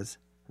 he says,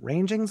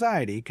 range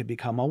anxiety could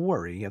become a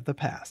worry of the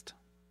past.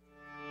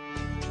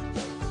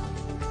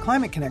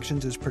 Climate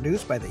Connections is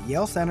produced by the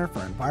Yale Center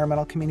for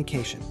Environmental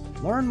Communication.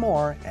 Learn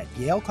more at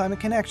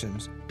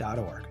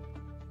yaleclimateconnections.org.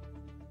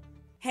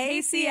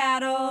 Hey,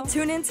 Seattle!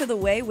 Tune in to The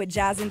Way with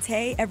Jazz and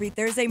Tay every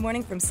Thursday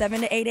morning from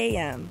 7 to 8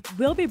 a.m.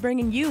 We'll be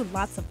bringing you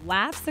lots of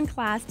laughs and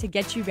class to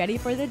get you ready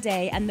for the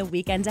day and the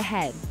weekend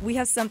ahead. We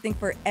have something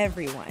for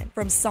everyone,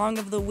 from Song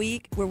of the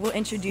Week, where we'll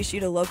introduce you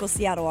to local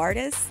Seattle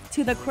artists,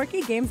 to the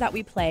quirky games that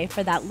we play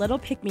for that little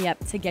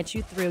pick-me-up to get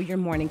you through your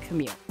morning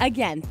commute.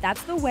 Again,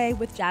 that's The Way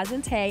with Jazz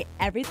and Tay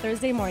every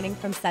Thursday morning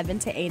from 7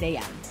 to 8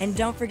 a.m. And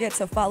don't forget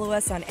to follow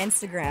us on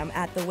Instagram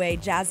at The Way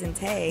Jazz and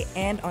Tay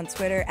and on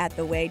Twitter at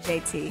The Way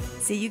JT.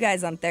 See you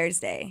guys on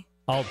Thursday.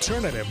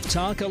 Alternative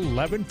Talk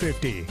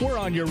 1150. We're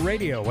on your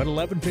radio at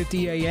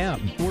 1150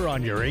 a.m. We're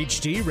on your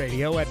HD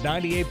radio at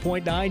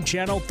 98.9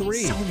 Channel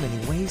 3. So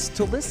many ways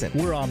to listen.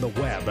 We're on the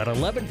web at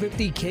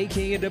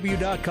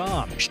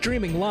 1150kknw.com,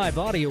 streaming live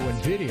audio and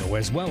video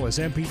as well as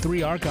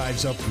MP3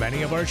 archives of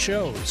many of our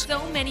shows.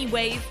 So many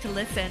ways to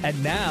listen.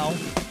 And now,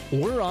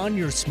 we're on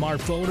your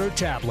smartphone or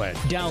tablet.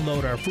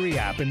 Download our free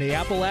app in the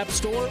Apple App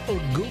Store or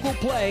Google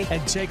Play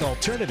and take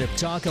Alternative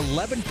Talk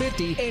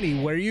 1150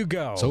 anywhere you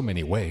go. So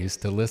many ways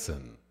to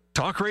listen.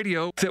 Talk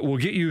radio that will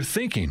get you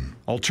thinking.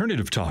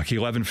 Alternative Talk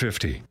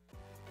 1150.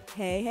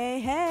 Hey, hey,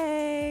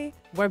 hey.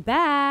 We're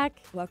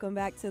back. Welcome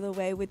back to The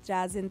Way with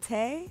Jazz and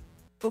Tay.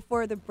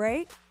 Before the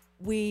break,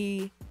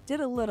 we did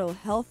a little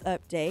health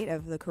update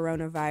of the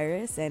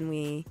coronavirus, and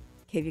we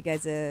gave you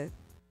guys a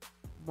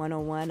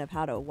 101 of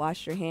how to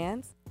wash your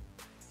hands.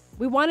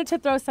 We wanted to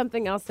throw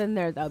something else in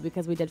there, though,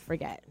 because we did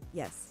forget.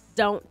 Yes.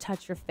 Don't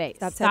touch your face.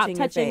 Stop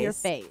touching your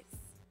face.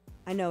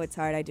 I know it's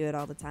hard. I do it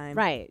all the time.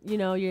 Right. You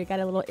know, you got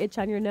a little itch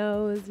on your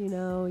nose, you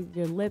know,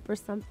 your lip or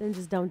something.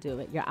 Just don't do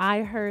it. Your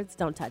eye hurts.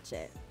 Don't touch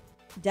it.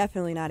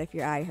 Definitely not if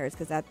your eye hurts,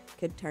 because that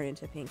could turn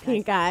into pink eye.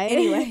 Pink eye.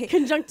 Anyway.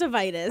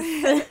 Conjunctivitis.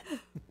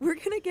 We're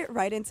going to get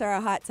right into our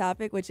hot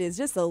topic, which is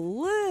just a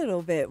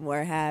little bit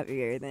more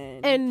happier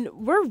than... And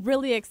we're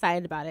really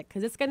excited about it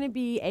because it's going to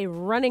be a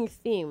running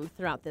theme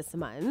throughout this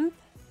month.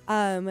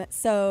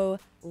 So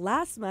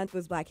last month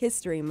was Black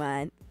History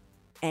Month.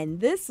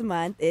 And this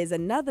month is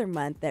another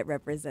month that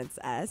represents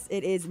us.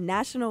 It is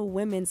National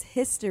Women's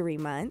History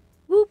Month.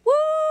 Whoop,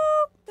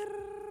 whoop.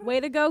 Way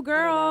to go,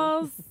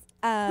 girls.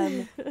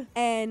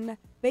 And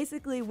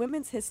basically,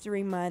 Women's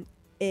History Month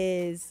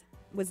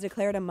was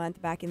declared a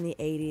month back in the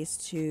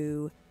 80s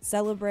to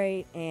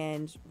celebrate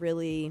and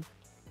really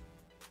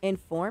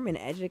inform and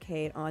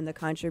educate on the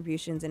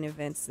contributions and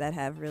events that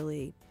have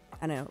really,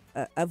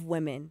 of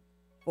women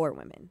for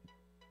women.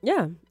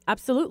 Yeah,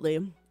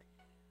 absolutely.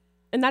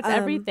 And that's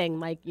everything,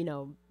 like, you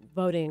know,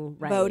 voting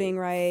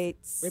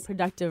rights,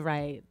 reproductive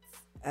rights.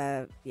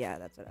 Yeah,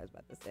 that's what I was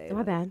about to say.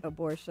 My bad.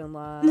 Abortion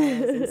laws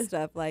and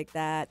stuff like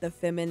that. The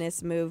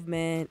feminist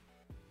movement.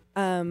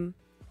 So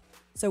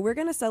we're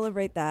going to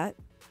celebrate that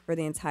for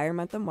the entire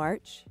month of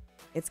March.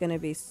 It's going to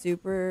be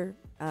super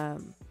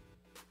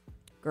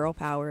girl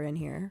power in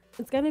here.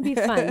 It's going to be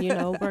fun. You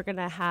know, we're going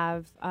to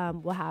have,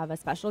 we'll have a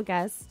special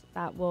guest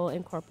that will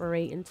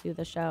incorporate into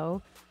the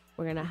show.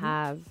 We're going to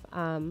have,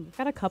 we've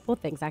got a couple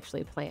things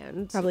actually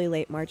planned. Probably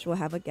late March we'll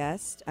have a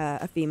guest,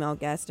 a female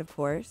guest, of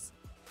course.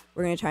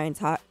 We're going to try and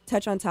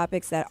touch on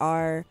topics that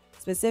are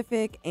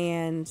specific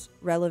and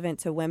relevant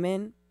to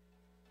women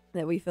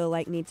that we feel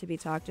like need to be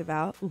talked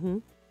about.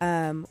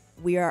 Mm-hmm.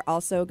 We are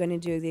also going to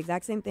do the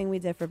exact same thing we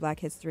did for Black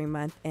History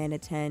Month and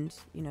attend,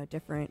 you know,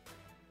 different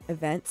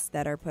events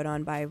that are put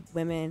on by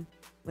women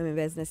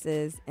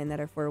businesses, and that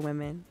are for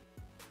women.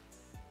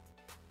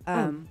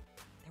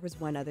 There was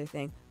one other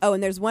thing. Oh,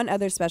 and there's one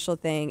other special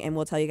thing, and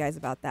we'll tell you guys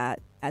about that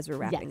as we're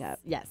wrapping up.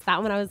 Yes,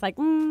 that one I was like,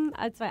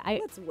 that's fine.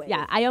 Let's wait.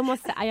 Yeah, I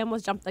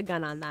almost jumped the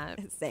gun on that.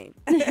 Same.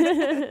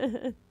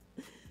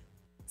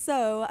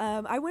 So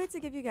I wanted to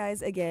give you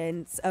guys,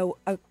 again,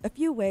 a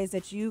few ways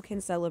that you can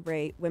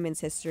celebrate Women's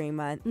History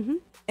Month. Mm-hmm.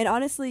 And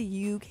honestly,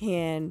 you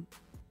can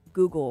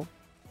Google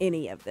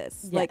any of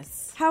this. Yes. Like,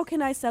 how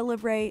can I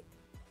celebrate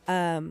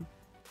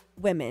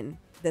women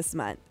this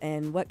month?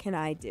 And what can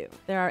I do?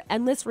 There are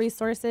endless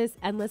resources,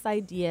 endless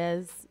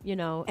ideas, you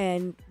know.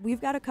 And we've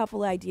got a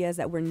couple ideas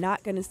that we're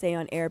not going to say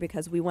on air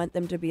because we want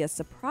them to be a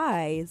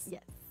surprise.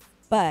 Yes.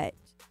 But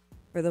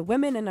for the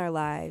women in our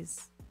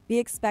lives, be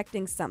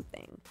expecting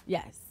something.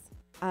 Yes.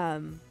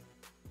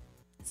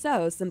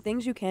 So some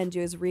things you can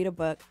do is read a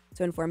book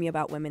to inform you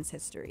about women's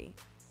history.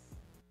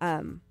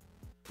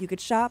 You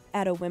could shop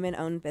at a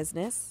women-owned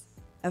business.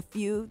 A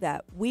few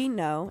that we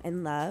know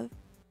and love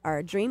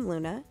are Dream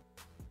Luna,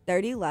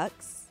 30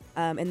 Lux,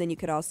 and then you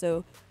could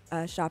also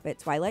shop at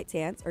Twilight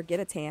Tans or get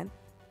a tan.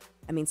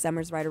 I mean,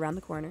 summer's right around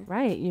the corner.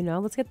 Right. You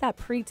know, let's get that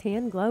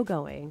pre-tan glow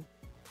going.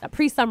 That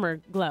pre-summer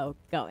glow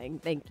going.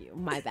 Thank you.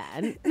 My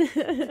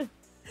bad.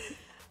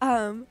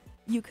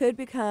 You could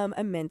become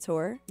a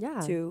mentor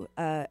Yeah. to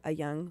a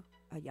young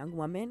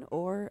woman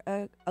or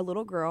a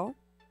little girl.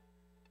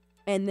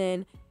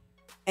 And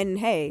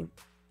hey,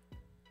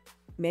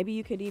 maybe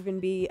you could even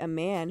be a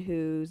man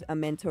who's a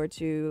mentor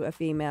to a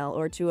female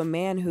or to a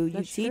man who you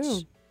That's teach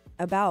true.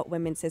 about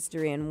women's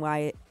history and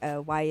why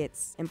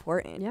it's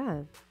important.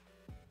 Yeah.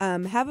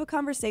 Have a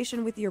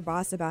conversation with your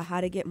boss about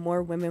how to get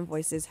more women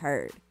voices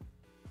heard.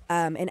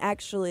 And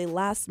actually,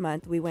 last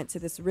month, we went to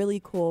this really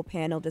cool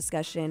panel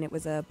discussion. It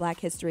was a Black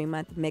History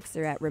Month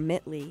mixer at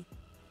Remitly.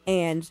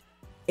 And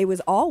it was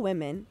all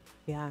women.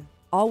 Yeah.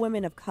 All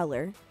women of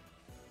color.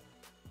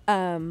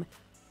 And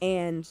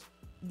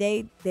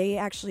they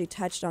actually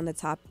touched on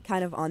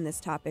on this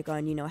topic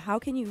on, you know, how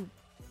can you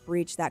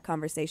breach that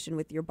conversation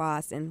with your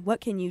boss and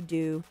what can you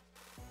do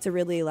to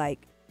really,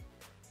 like,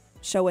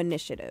 show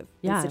initiative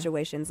Yeah. in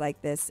situations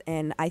like this.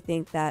 And I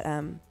think that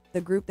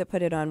the group that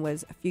put it on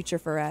was Future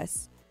for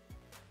Us.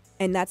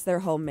 And that's their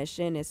whole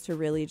mission, is to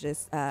really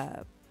just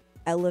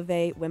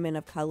elevate women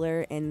of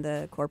color in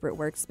the corporate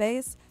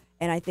workspace.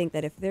 And I think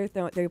that if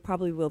they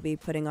probably will be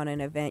putting on an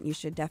event, you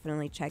should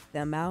definitely check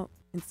them out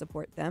and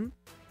support them.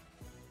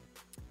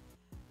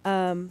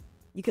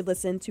 You could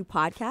listen to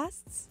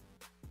podcasts.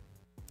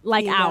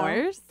 Like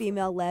ours.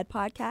 Female-led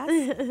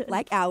podcasts,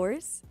 like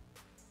ours.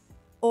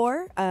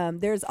 Or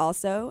there's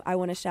also, I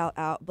want to shout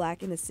out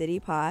Black in the City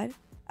Pod.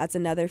 That's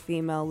another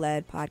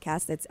female-led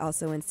podcast that's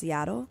also in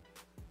Seattle.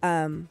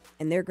 And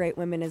they're great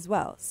women as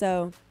well.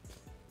 So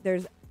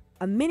there's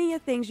a many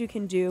of things you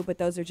can do, but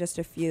those are just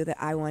a few that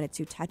I wanted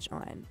to touch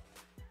on.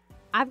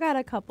 I've got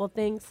a couple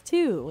things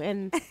too.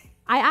 And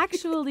I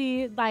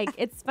actually,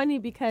 it's funny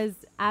because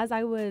as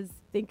I was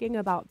thinking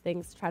about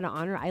things to try to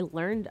honor, I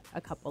learned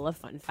a couple of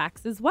fun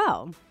facts as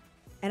well.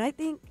 And I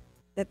think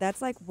that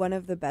that's like one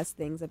of the best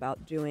things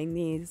about doing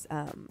these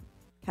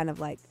kind of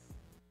like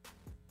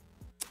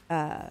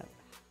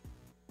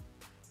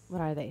what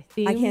are they?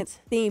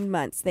 Themed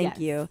months. Thank Yes.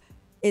 you.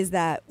 Is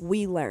that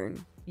we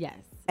learn. Yes.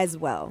 As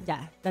well.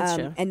 Yeah, that's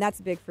true. And that's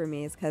big for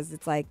me, is because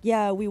it's like,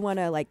 yeah, we want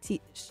to like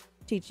teach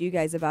you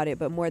guys about it,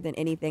 but more than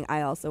anything,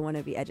 I also want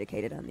to be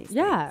educated on these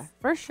Yeah, things.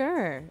 for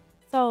sure.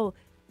 So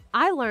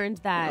I learned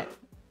that,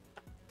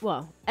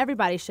 well,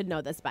 everybody should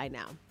know this by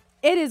now.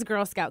 It is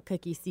Girl Scout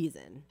cookie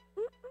season.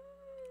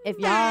 If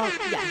y'all,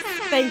 yes,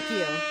 thank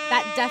you.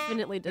 That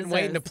definitely deserves. Been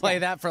waiting to play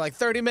that for like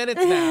 30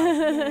 minutes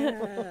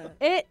now.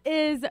 It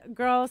is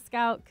Girl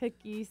Scout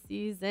cookie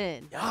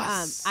season.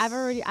 Yes. I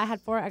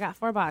got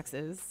 4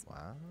 boxes.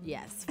 Wow.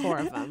 Yes, 4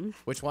 of them.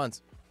 Which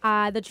ones?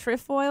 The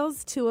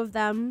trefoils, 2 of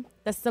them,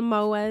 the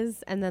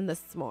Samoas, and then the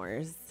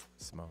s'mores.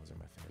 S'mores are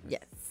my favorite.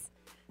 Yes.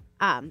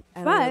 I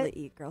don't really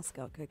eat Girl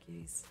Scout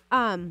cookies.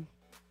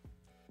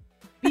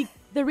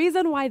 The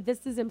reason why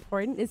this is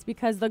important is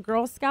because the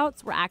Girl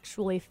Scouts were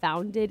actually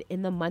founded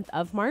in the month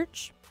of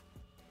March,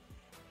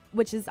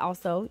 which is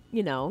also,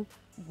 you know,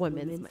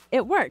 women's.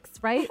 It works,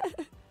 right?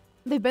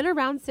 They've been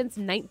around since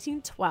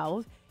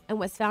 1912 and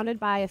was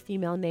founded by a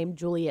female named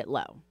Juliet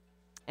Lowe.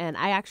 And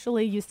I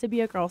actually used to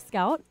be a Girl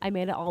Scout. I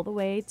made it all the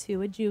way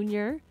to a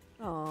junior.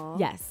 Aww.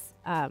 Yes.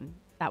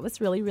 That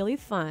was really, really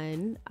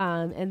fun.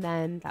 And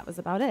then that was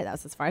about it. That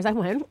was as far as I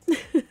went.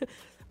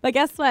 But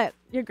guess what?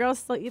 Your girl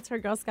still eats her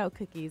Girl Scout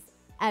cookies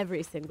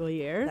every single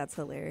year. That's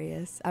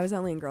hilarious. I was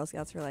only in Girl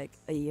Scouts for like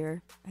a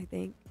year, I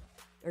think,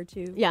 or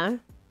 2. Yeah.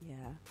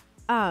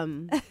 Yeah.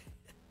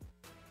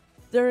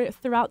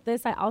 Throughout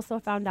this, I also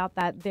found out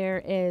that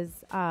there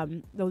is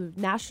the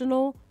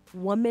National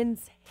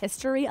Women's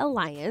History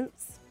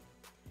Alliance,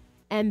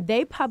 and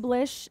they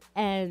publish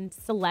and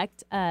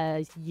select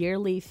a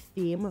yearly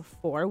theme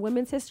for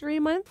Women's History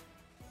Month.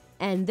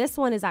 And this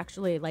one is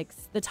actually, like,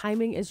 the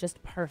timing is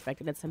just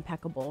perfect and it's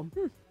impeccable.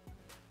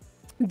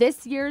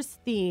 This year's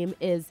theme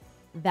is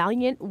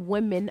Valiant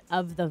Women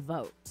of the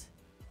Vote.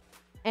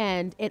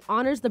 And it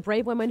honors the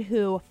brave women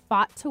who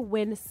fought to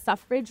win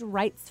suffrage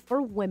rights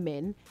for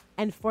women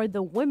and for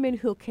the women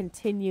who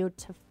continue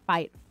to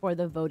fight for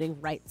the voting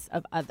rights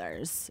of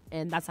others.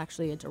 And that's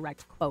actually a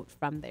direct quote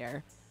from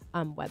their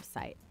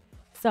website.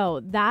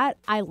 So that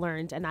I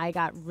learned and I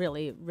got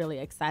really, really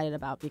excited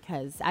about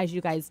because, as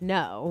you guys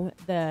know,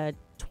 the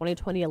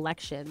 2020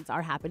 elections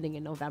are happening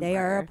in November. They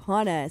are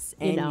upon us,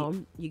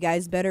 and you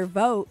guys better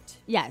vote.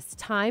 Yes,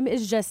 time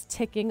is just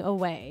ticking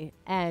away.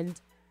 And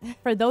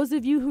for those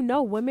of you who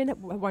know, women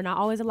were not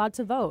always allowed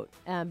to vote.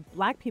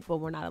 Black people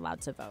were not allowed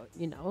to vote,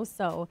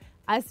 So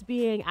us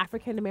being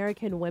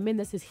African-American women,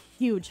 this is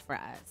huge for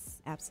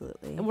us.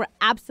 Absolutely. And we're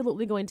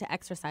absolutely going to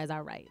exercise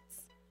our rights.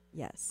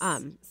 Yes.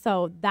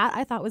 So that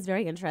I thought was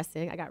very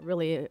interesting. I got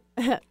really...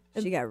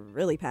 She got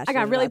really passionate.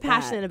 I got really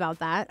passionate about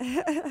that.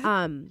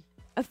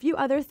 A few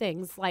other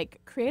things,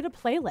 like create a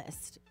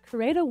playlist.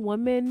 Create a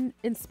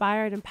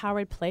woman-inspired,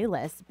 empowered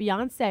playlist.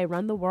 Beyonce,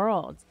 Run the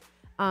World.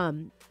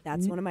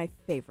 That's one of my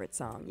favorite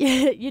songs.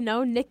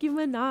 Nicki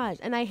Minaj.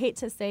 And I hate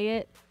to say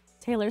it,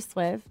 Taylor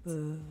Swift.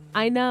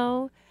 I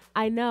know.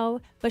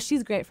 But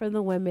she's great for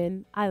the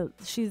women.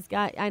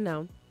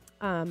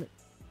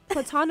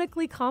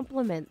 Platonically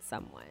compliment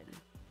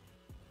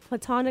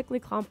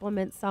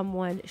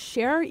someone.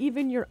 Share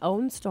even your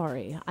own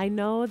story. I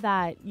know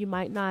that you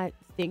might not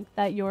think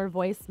that your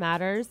voice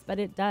matters, but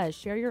it does.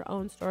 Share your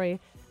own story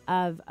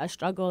of a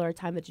struggle or a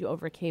time that you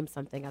overcame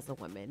something as a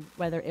woman,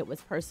 whether it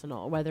was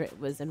personal, whether it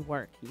was in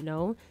work,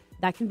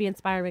 that can be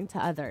inspiring to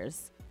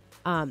others.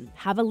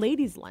 Have a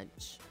ladies'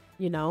 lunch,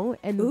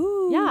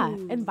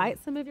 and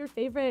invite some of your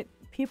favorite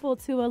people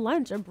to a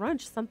lunch or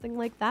brunch, something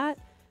like that.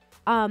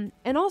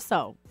 And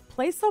also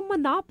play some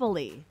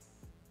Monopoly.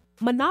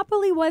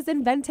 Monopoly was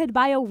invented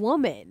by a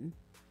woman.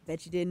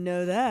 Bet you didn't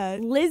know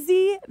that.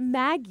 Lizzie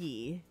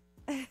Maggie.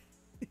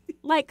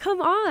 Like,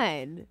 come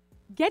on.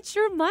 Get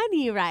your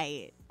money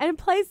right and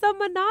play some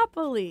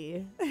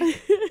Monopoly.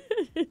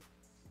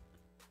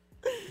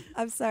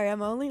 I'm sorry.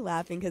 I'm only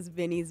laughing because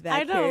Vinny's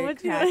back I know, here.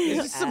 what It's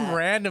just some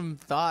random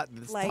thought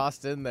that's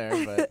tossed in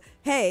there. But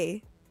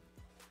hey,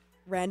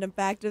 random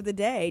fact of the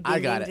day. Ding, I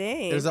got ding, it.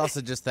 ding. There's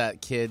also just that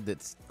kid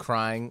that's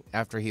crying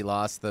after he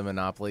lost the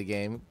Monopoly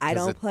game. I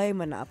don't play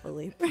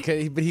Monopoly. But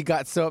he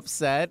got so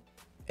upset,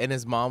 and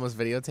his mom was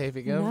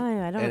videotaping him.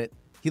 No, I don't. And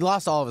he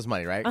lost all of his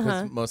money, right?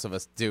 Because most of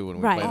us do when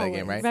we play that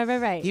game, right?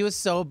 Right. He was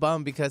so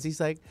bummed because he's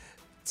like,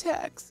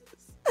 Texas.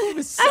 He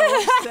was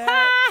so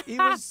upset. He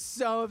was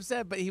so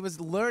upset, but he was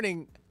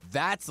learning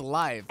that's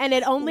life. And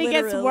it only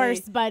Literally. gets worse,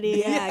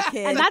 buddy. Yeah,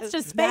 kid. And that's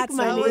just fake That's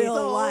money.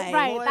 real life.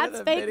 Right,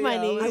 that's fake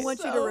money. I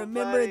want you to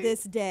remember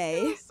this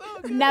day.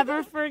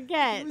 Never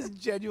forget. He was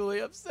genuinely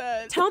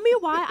upset. Tell me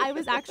why. I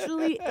was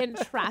actually in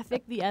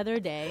traffic the other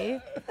day,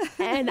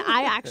 and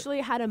I actually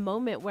had a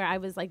moment where I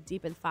was like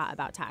deep in thought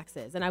about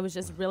taxes, and I was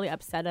just really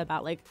upset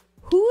about like,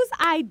 whose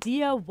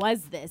idea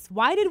was this?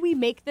 Why did we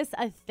make this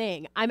a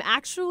thing? I'm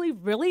actually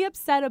really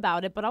upset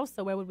about it, but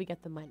also where would we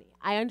get the money?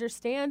 I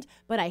understand,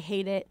 but I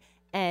hate it,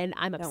 and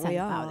I'm upset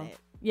about it.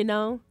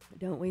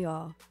 Don't we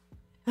all?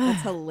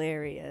 That's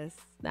hilarious.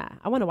 Nah,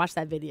 I want to watch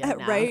that video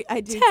now. Right?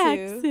 I do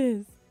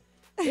too.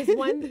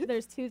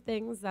 There's two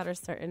things that are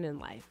certain in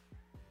life: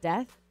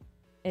 death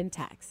and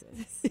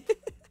taxes.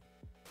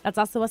 That's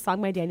also a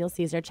song by Daniel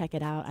Caesar. Check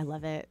it out. I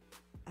love it.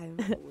 I'm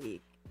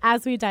weak.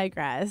 As we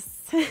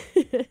digress.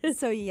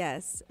 So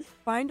yes,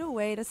 find a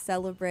way to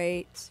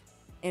celebrate,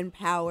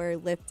 empower,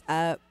 lift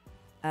up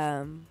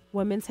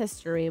Women's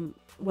History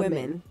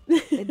women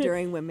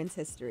during Women's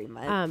History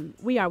Month.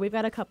 We've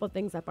got a couple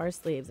things up our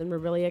sleeves, and we're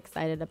really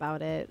excited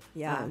about it.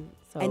 Yeah.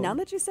 And now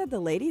that you said the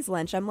ladies'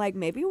 lunch, I'm like,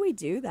 maybe we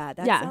do that.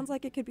 That sounds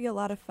like it could be a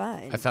lot of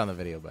fun. I found the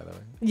video, by the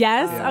way.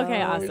 Yes? Yeah.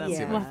 Okay, awesome.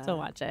 Yeah. We'll have to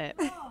watch it.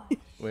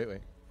 Wait.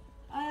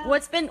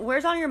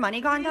 Where's all your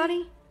money gone,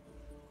 Daddy?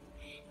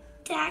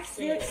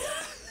 Taxes.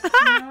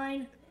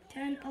 9,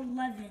 10,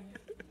 11.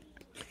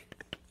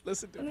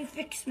 Listen to Let me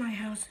fix my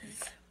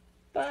houses.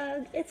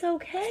 Bug, it's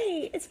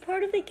okay. It's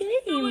part of the game.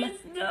 No,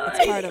 it's not.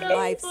 It's part of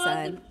life,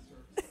 son.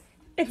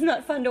 It's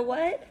not fun to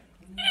what?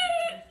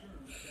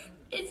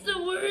 It's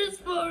the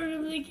worst part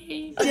of the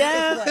game.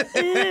 Yeah,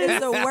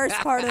 it's the worst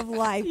part of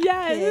life,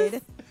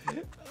 kid.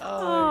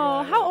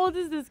 Oh, how old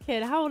is this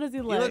kid? How old does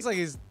he look? He looks like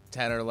he's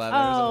 10 or 11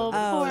 or Oh,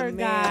 something. poor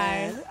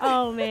guy.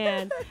 Oh,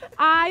 man.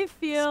 I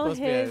feel Supposed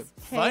to be a his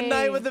fun pain.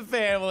 night with the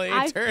family,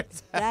 it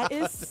turns out. That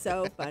is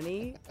so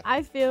funny.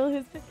 I feel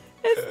his pain.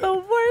 It's the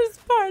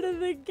worst part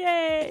of the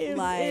game.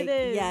 Like, it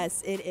is.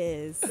 yes, it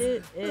is.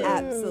 It is.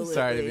 Absolutely.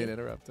 Sorry to be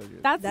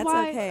interrupted. That's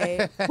why,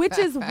 okay. Which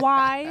is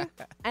why,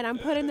 and I'm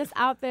putting this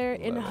out there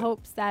in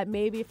hopes that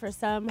maybe for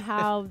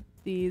somehow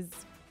these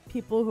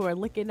people who are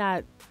looking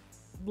at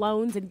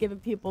loans and giving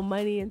people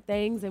money and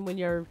things, and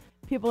when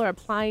people are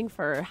applying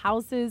for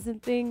houses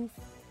and things,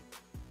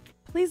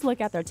 please look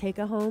at their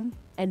take-a-home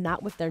and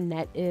not what their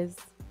net is,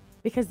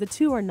 because the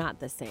two are not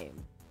the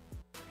same.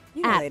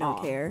 You know they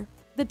don't care.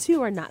 The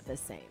two are not the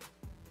same.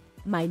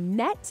 My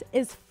net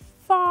is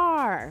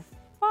far,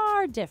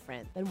 far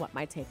different than what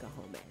my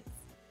take-a-home is.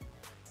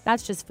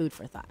 That's just food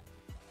for thought.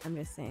 I'm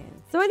just saying.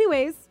 So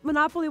anyways,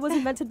 Monopoly was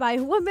invented by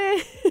a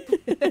woman.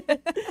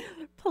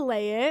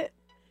 Play it.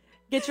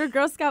 Get your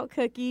Girl Scout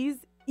cookies.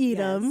 Eat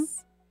them.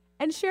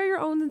 and share your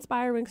own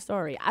inspiring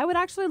story. I would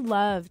actually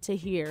love to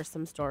hear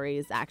some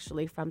stories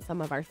actually from some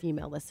of our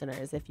female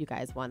listeners if you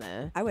guys want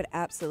to. I would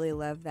absolutely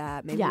love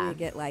that. Maybe Yeah. we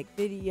get like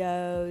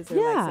videos or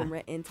Yeah. like some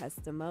written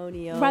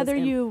testimonials. Whether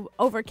and- you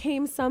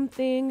overcame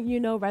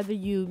something, whether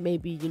you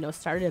maybe,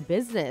 started a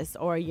business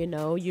or,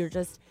 you're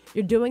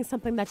doing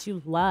something that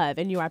you love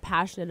and you are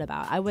passionate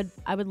about. I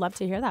would love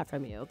to hear that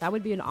from you. That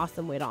would be an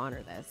awesome way to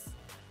honor this.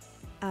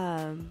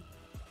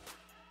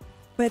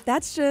 But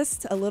that's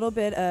just a little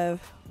bit of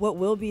what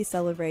we'll be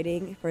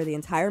celebrating for the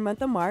entire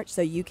month of March.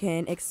 So you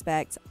can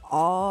expect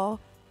all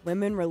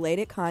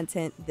women-related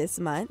content this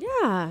month.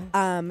 Yeah.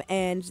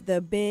 And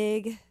the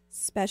big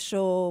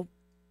special,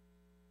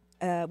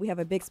 we have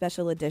a big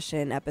special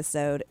edition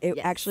episode. It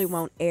actually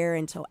won't air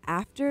until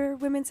after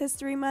Women's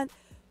History Month,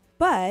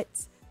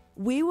 but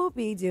we will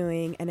be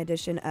doing an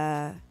edition, what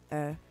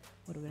are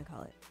we going to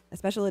call it? A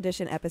special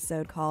edition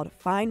episode called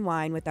Fine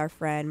Wine with our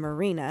friend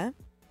Marina.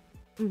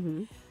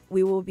 Mm-hmm.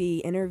 We will be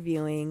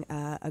interviewing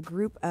a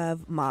group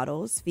of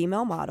models,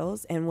 female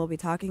models, and we'll be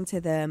talking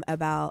to them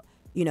about,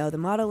 the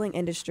modeling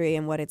industry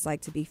and what it's like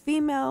to be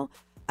female,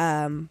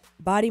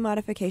 body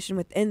modification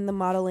within the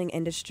modeling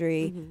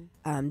industry,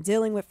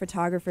 dealing with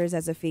photographers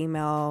as a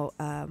female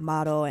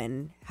model,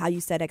 and how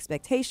you set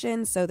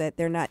expectations so that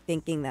they're not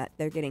thinking that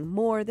they're getting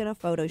more than a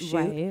photo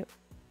shoot.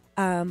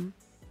 Right.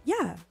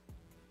 Yeah.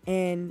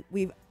 And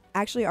we've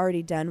actually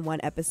already done one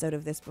episode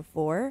of this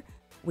before.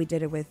 We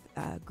did it with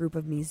a group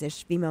of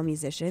female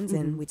musicians,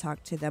 and we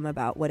talked to them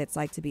about what it's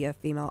like to be a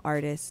female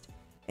artist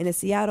in the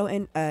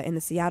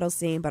Seattle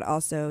scene, but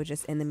also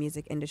just in the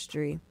music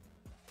industry.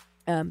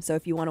 So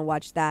if you want to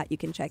watch that, you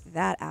can check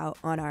that out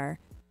on our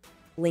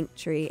link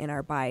tree in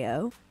our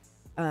bio.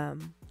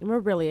 And we're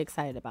really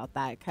excited about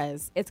that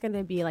because it's going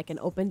to be like an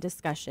open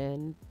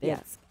discussion.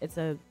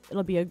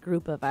 It'll be a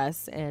group of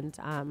us, and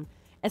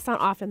it's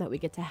not often that we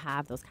get to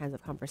have those kinds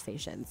of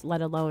conversations, let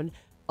alone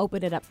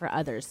open it up for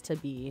others to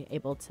be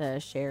able to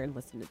share and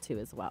listen to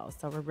as well.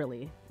 So we're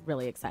really,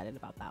 really excited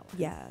about that one.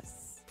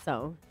 Yes.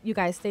 So you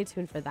guys stay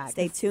tuned for that.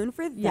 Stay tuned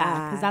for that.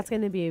 Yeah, because that's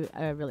going to be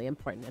a really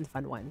important and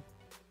fun one.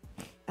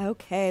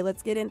 Okay,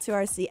 let's get into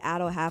our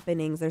Seattle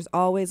happenings. There's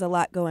always a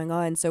lot going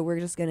on, so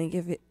we're just going to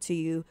give it to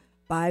you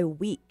by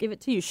week. Give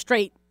it to you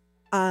straight.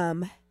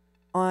 On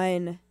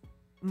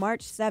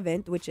March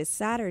 7th, which is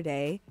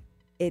Saturday,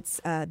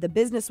 it's the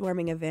business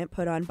warming event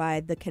put on by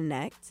The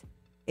Connect.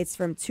 It's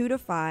from 2 to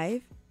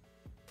 5,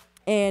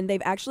 and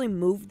they've actually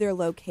moved their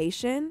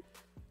location,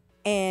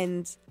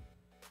 and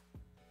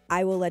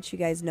I will let you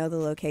guys know the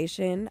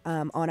location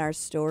on our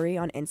story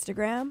on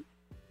Instagram.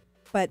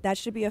 But that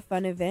should be a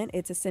fun event.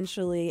 It's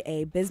essentially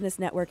a business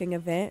networking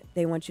event.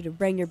 They want you to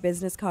bring your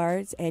business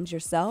cards and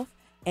yourself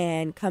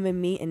and come and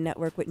meet and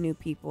network with new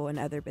people and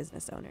other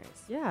business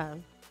owners. Yeah.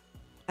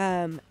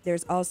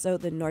 There's also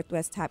the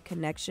Northwest Tap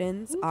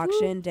Connections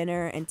auction,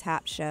 dinner, and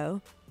tap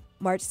show,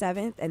 March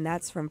 7th, and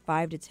that's from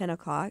 5 to 10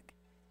 o'clock.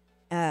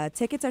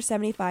 Tickets are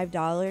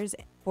 $75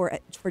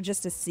 for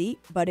just a seat,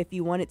 but if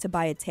you wanted to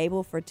buy a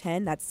table for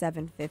 10, that's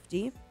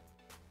 $750.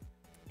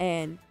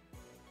 And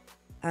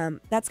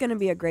that's going to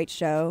be a great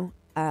show.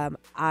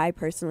 I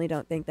personally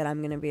don't think that I'm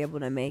going to be able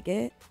to make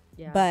it,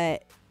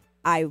 but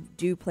I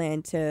do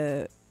plan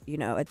to,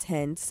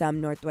 attend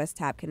some Northwest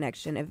Tap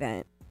Connection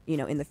event,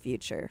 in the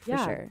future for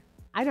sure.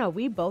 I know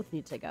we both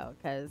need to go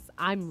because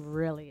I'm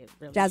really,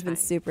 really.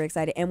 Jasmine's super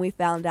excited, and we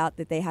found out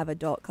that they have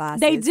adult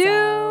classes. They do.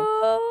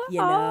 So,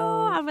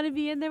 I'm gonna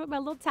be in there with my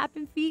little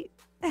tapping feet,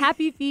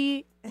 happy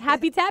feet,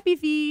 happy tappy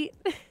feet.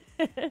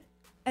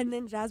 And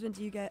then, Jasmine,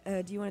 do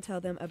you want to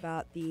tell them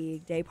about the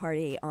day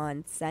party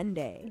on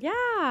Sunday?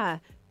 Yeah.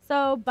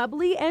 So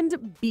Bubbly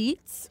and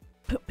Beats.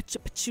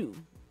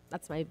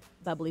 That's my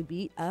bubbly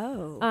beat.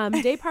 Oh.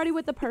 Day party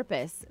with a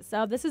purpose.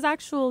 So this is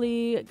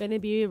actually going to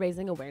be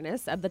raising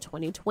awareness of the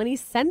 2020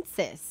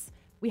 census.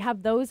 We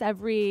have those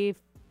every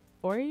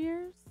 4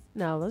 years.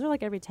 No, those are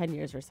like every 10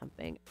 years or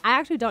something. I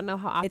actually don't know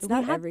how often. It's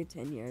not every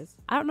 10 years.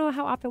 I don't know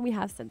how often we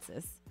have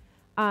census.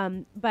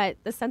 But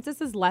the census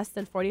is less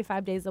than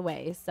 45 days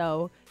away.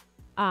 So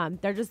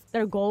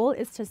their goal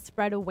is to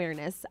spread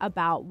awareness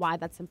about why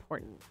that's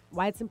important,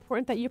 why it's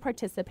important that you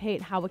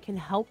participate, how it can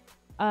help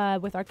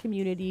with our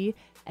community,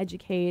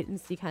 educate, and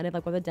see kind of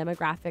like what the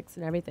demographics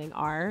and everything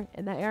are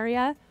in that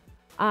area.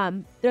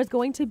 There's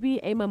going to be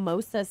a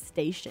mimosa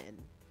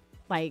station.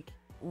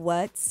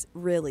 What's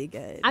really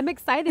good? I'm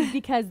excited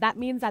because that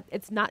means that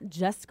it's not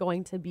just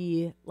going to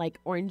be like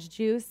orange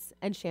juice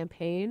and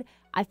champagne.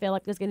 I feel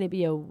like there's going to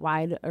be a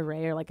wide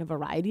array or like a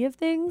variety of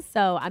things.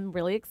 So I'm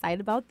really excited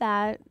about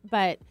that.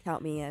 But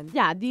count me in.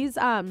 Yeah, these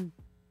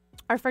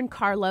our friend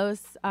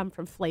Carlos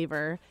from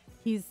Flavor,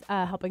 he's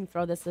helping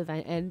throw this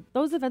event, and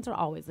those events are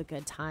always a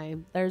good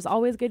time. There's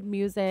always good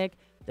music.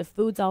 The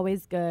food's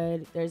always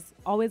good. There's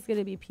always going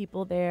to be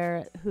people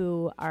there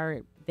who are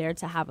there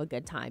to have a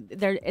good time.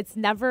 It's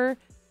never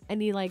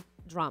any like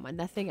drama.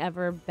 Nothing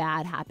ever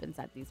bad happens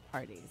at these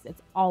parties.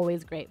 It's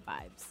always great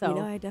vibes. So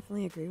I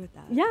definitely agree with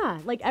that. Yeah,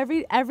 like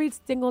every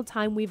single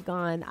time we've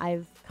gone,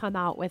 I've come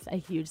out with a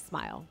huge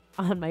smile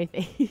on my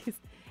face.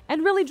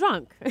 and really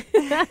drunk.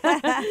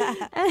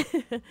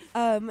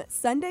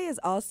 Sunday is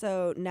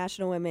also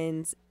National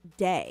Women's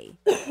Day.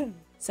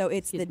 So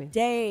it's the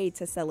day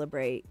to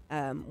celebrate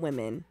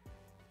women.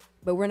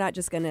 But we're not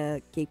just going to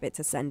keep it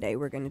to Sunday.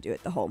 We're going to do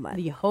it the whole month.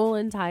 The whole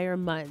entire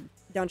month.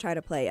 Don't try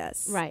to play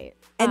us. Right.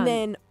 And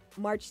then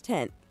March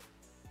 10th.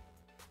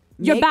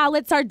 Your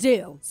ballots are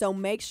due. So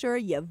make sure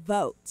you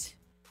vote.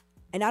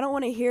 And I don't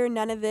want to hear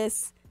none of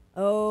this,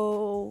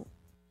 oh,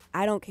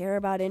 I don't care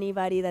about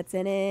anybody that's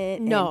in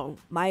it. No.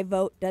 My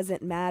vote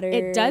doesn't matter.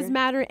 It does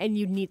matter, and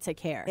you need to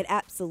care. It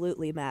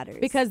absolutely matters.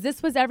 Because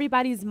this was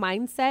everybody's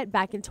mindset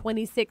back in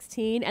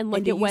 2016, and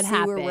look at what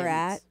happened. Where we're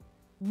at?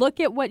 Look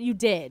at what you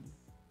did.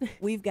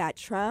 We've got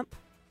Trump,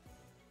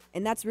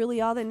 and that's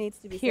really all that needs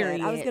to be said.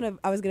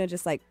 I was gonna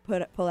just like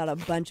pull out a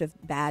bunch of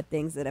bad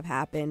things that have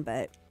happened,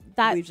 but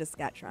we've just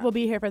got Trump. We'll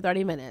be here for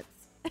 30 minutes.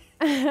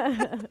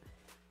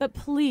 But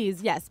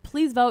please, yes,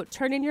 please vote.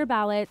 Turn in your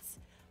ballots.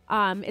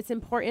 It's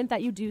important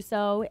that you do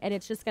so, and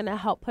it's just going to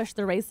help push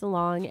the race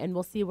along, and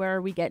we'll see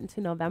where we get into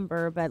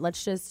November. But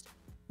let's just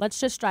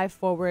strive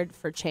forward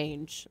for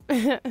change.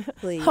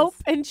 Please. Hope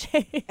and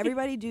change.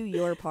 Everybody do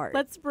your part.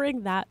 Let's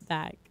bring that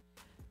back.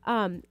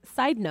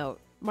 Side note,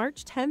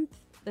 March 10th,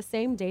 the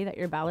same day that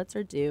your ballots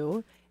are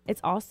due, it's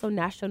also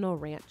National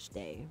Ranch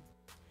Day.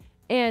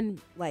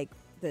 And like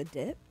the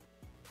dip?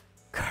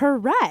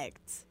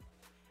 Correct.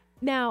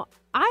 Now,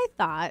 I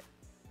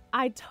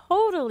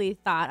totally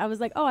thought, I was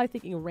like, oh, I'm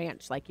thinking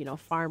ranch, like,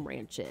 farm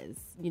ranches.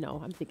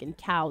 I'm thinking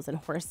cows and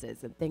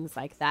horses and things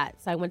like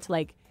that. So I went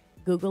to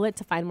Google it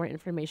to find more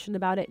information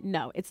about it.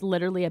 No, it's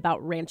literally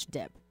about ranch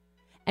dip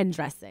and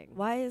dressing.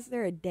 Why is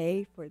there a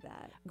day for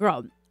that?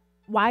 Girl,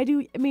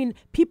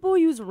 people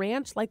use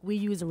ranch like we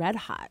use Red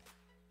Hot.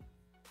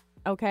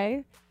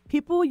 Okay?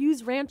 People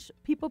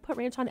put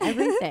ranch on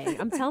everything.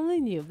 I'm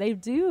telling you, they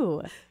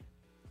do.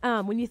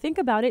 When you think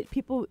about it,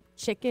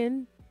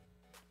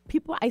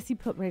 I see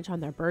put ranch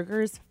on their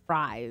burgers,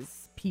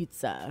 fries,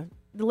 pizza.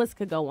 The list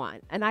could go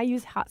on. And I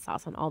use hot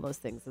sauce on all those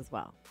things as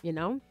well,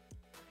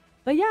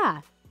 But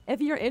yeah,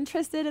 if you're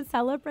interested in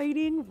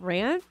celebrating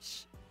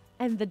ranch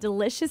and the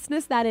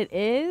deliciousness that it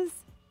is,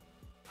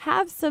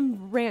 have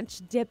some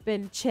ranch dip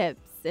and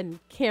chips and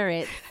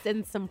carrots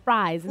and some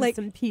fries and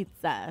some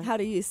pizza. How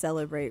do you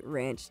celebrate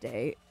Ranch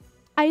Day?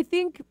 I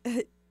think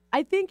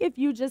if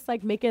you just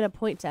make it a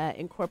point to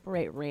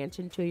incorporate ranch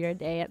into your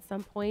day at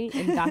some point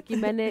and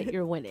document it,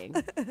 you're winning.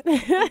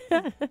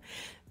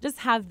 Just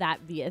have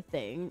that be a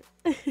thing.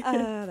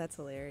 That's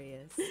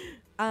hilarious.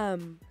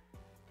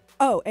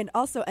 Oh, and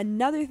also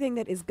another thing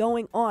that is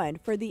going on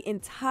for the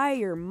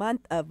entire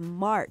month of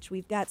March.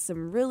 We've got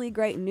some really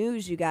great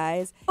news, you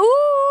guys.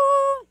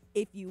 Ooh!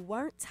 If you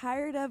weren't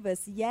tired of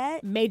us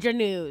yet, major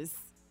news.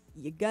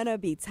 You're gonna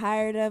be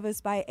tired of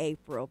us by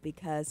April,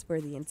 because for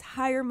the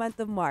entire month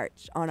of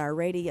March on our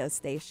radio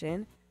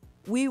station,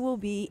 we will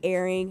be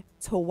airing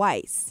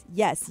twice.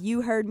 Yes,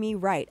 you heard me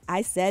right.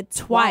 I said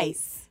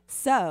twice.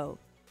 So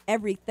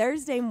every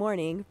Thursday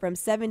morning from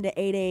 7 to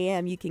 8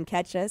 a.m., you can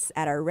catch us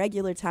at our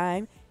regular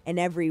time. And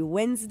every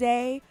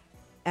Wednesday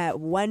at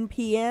 1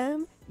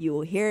 p.m., you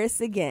will hear us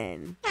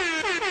again.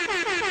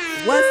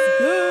 What's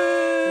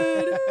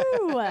good?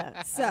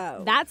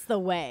 So that's the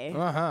way.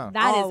 Uh-huh.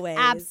 That is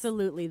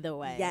absolutely the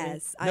way.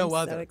 Yes, I'm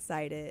so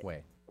excited.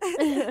 Way.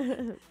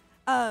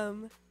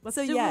 Let's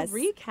do a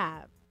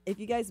recap. If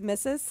you guys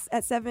miss us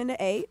at 7 to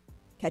 8,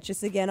 catch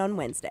us again on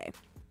Wednesday.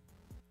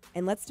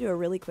 And let's do a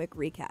really quick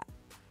recap.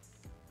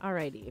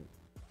 Alrighty.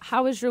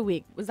 How was your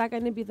week? Was that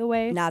going to be the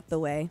way? Not the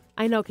way.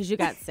 I know, because you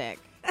got sick.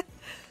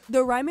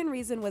 The Rhyme and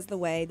Reason was the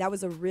way. That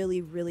was a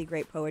really, really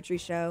great poetry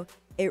show.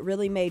 It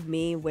really made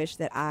me wish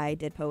that I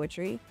did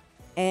poetry.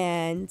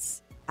 And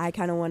I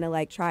kind of want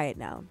to try it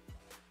now.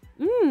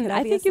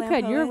 I think you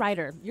could. Poet? You're a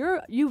writer.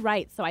 You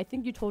write, so I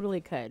think you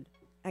totally could.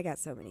 I got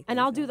so many things. And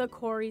I'll do the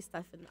choreo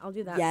stuff, and I'll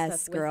do that stuff.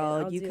 Yes,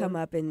 girl. You come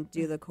up and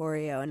do the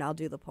choreo, and I'll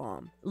do the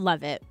poem.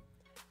 Love it.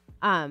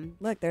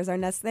 Look, there's our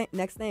next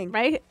thing.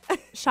 Right?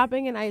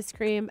 Shopping and ice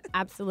cream,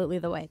 absolutely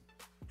the way.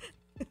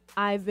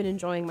 I've been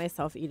enjoying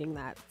myself eating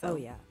that. So oh,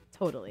 yeah.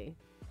 Totally.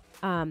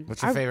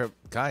 What's your favorite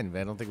kind?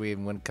 I don't think we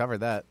even went cover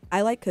that.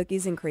 I like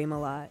cookies and cream a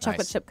lot.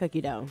 Chocolate chip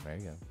cookie dough. There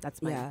you go.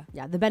 That's mine.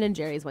 Yeah, the Ben &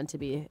 Jerry's one to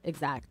be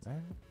exact. Right.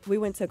 We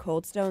went to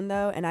Cold Stone,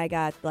 though, and I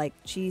got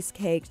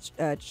cheesecake,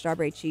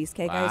 strawberry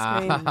cheesecake ice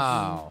cream.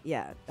 Wow.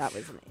 Yeah, that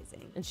was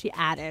amazing. And she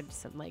added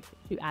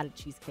you added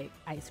cheesecake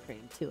ice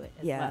cream to it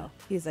as well.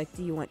 He was like,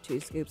 do you want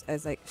 2 scoops? I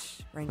was like,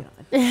 shh, bring it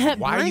on.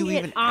 Why are you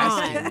even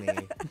asking me?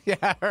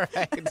 Yeah,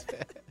 right.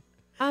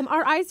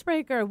 Our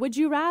icebreaker, would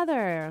you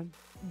rather?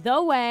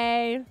 The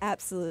way.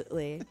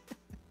 Absolutely.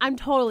 I'm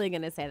totally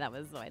going to say that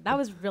was the way. That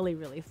was really,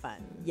 really fun.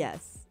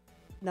 Yes.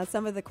 Now,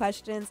 some of the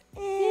questions,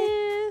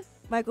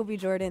 Michael B.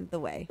 Jordan, the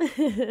way.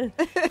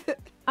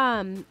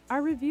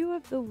 Our review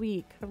of the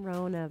week,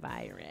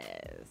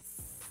 coronavirus.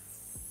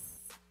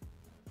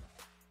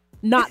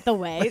 Not the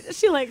way.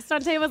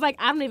 Shantae was like,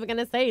 I'm not even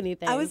going to say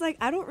anything. I was like,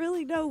 I don't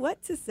really know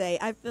what to say.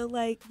 I feel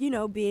like,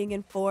 being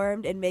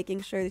informed and making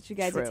sure that you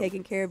guys are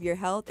taking care of your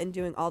health and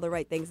doing all the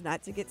right things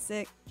not to get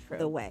sick,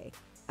 the way.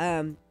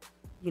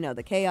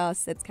 The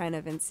chaos that's kind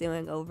of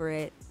ensuing over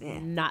it.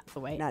 Not the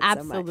way. Not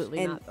Absolutely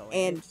so much. not the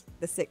way. And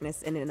the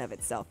sickness in and of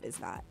itself is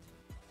not.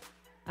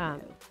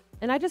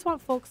 And I just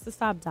want folks to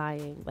stop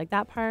dying. Like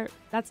that part,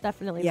 that's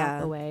definitely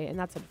not the way. And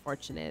that's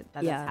unfortunate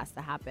that it has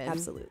to happen.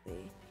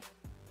 Absolutely.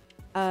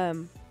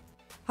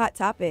 Hot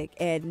topic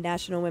and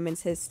National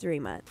Women's History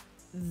Month.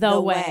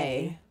 The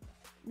way.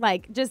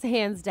 Like, just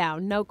hands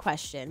down, no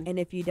question. And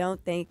if you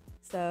don't think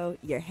so,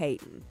 you're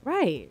hating.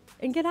 Right.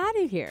 And get out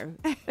of here.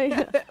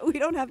 We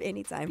don't have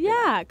any time for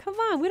that. Come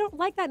on. We don't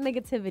like that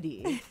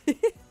negativity.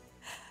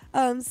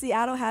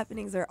 Seattle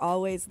happenings are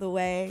always the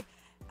way.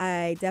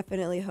 I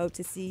definitely hope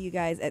to see you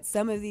guys at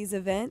some of these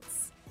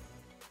events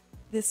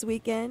this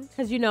weekend.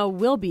 Because,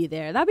 we'll be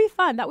there. That'd be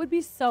fun. That would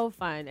be so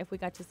fun if we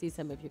got to see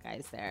some of you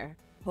guys there.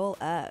 Pull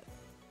up.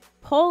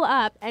 Pull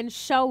up and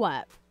show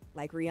up.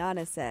 Like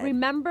Rihanna said.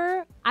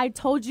 Remember, I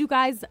told you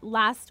guys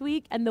last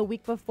week and the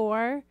week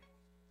before,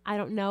 I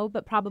don't know,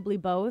 but probably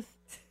both.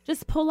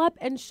 Just pull up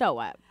and show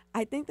up.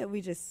 I think that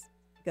we just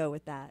go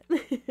with that.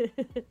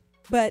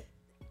 But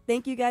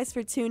thank you guys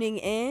for tuning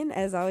in.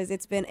 As always,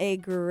 it's been a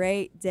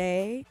great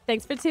day.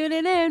 Thanks for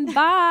tuning in.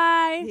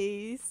 Bye.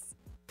 Peace.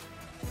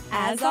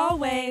 As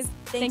always,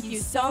 thank you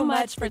so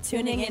much for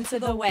tuning into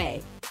The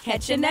Way.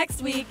 Catch you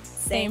next week,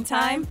 same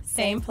time,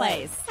 same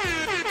place.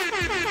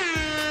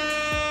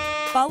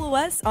 Follow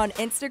us on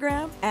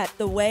Instagram at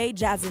The Way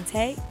Jazz and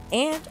Tay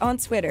and on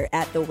Twitter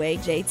at The Way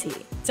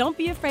JT. Don't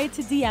be afraid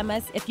to DM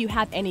us if you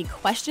have any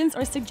questions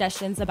or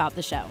suggestions about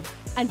the show.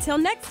 Until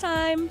next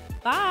time,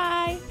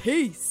 bye.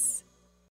 Peace.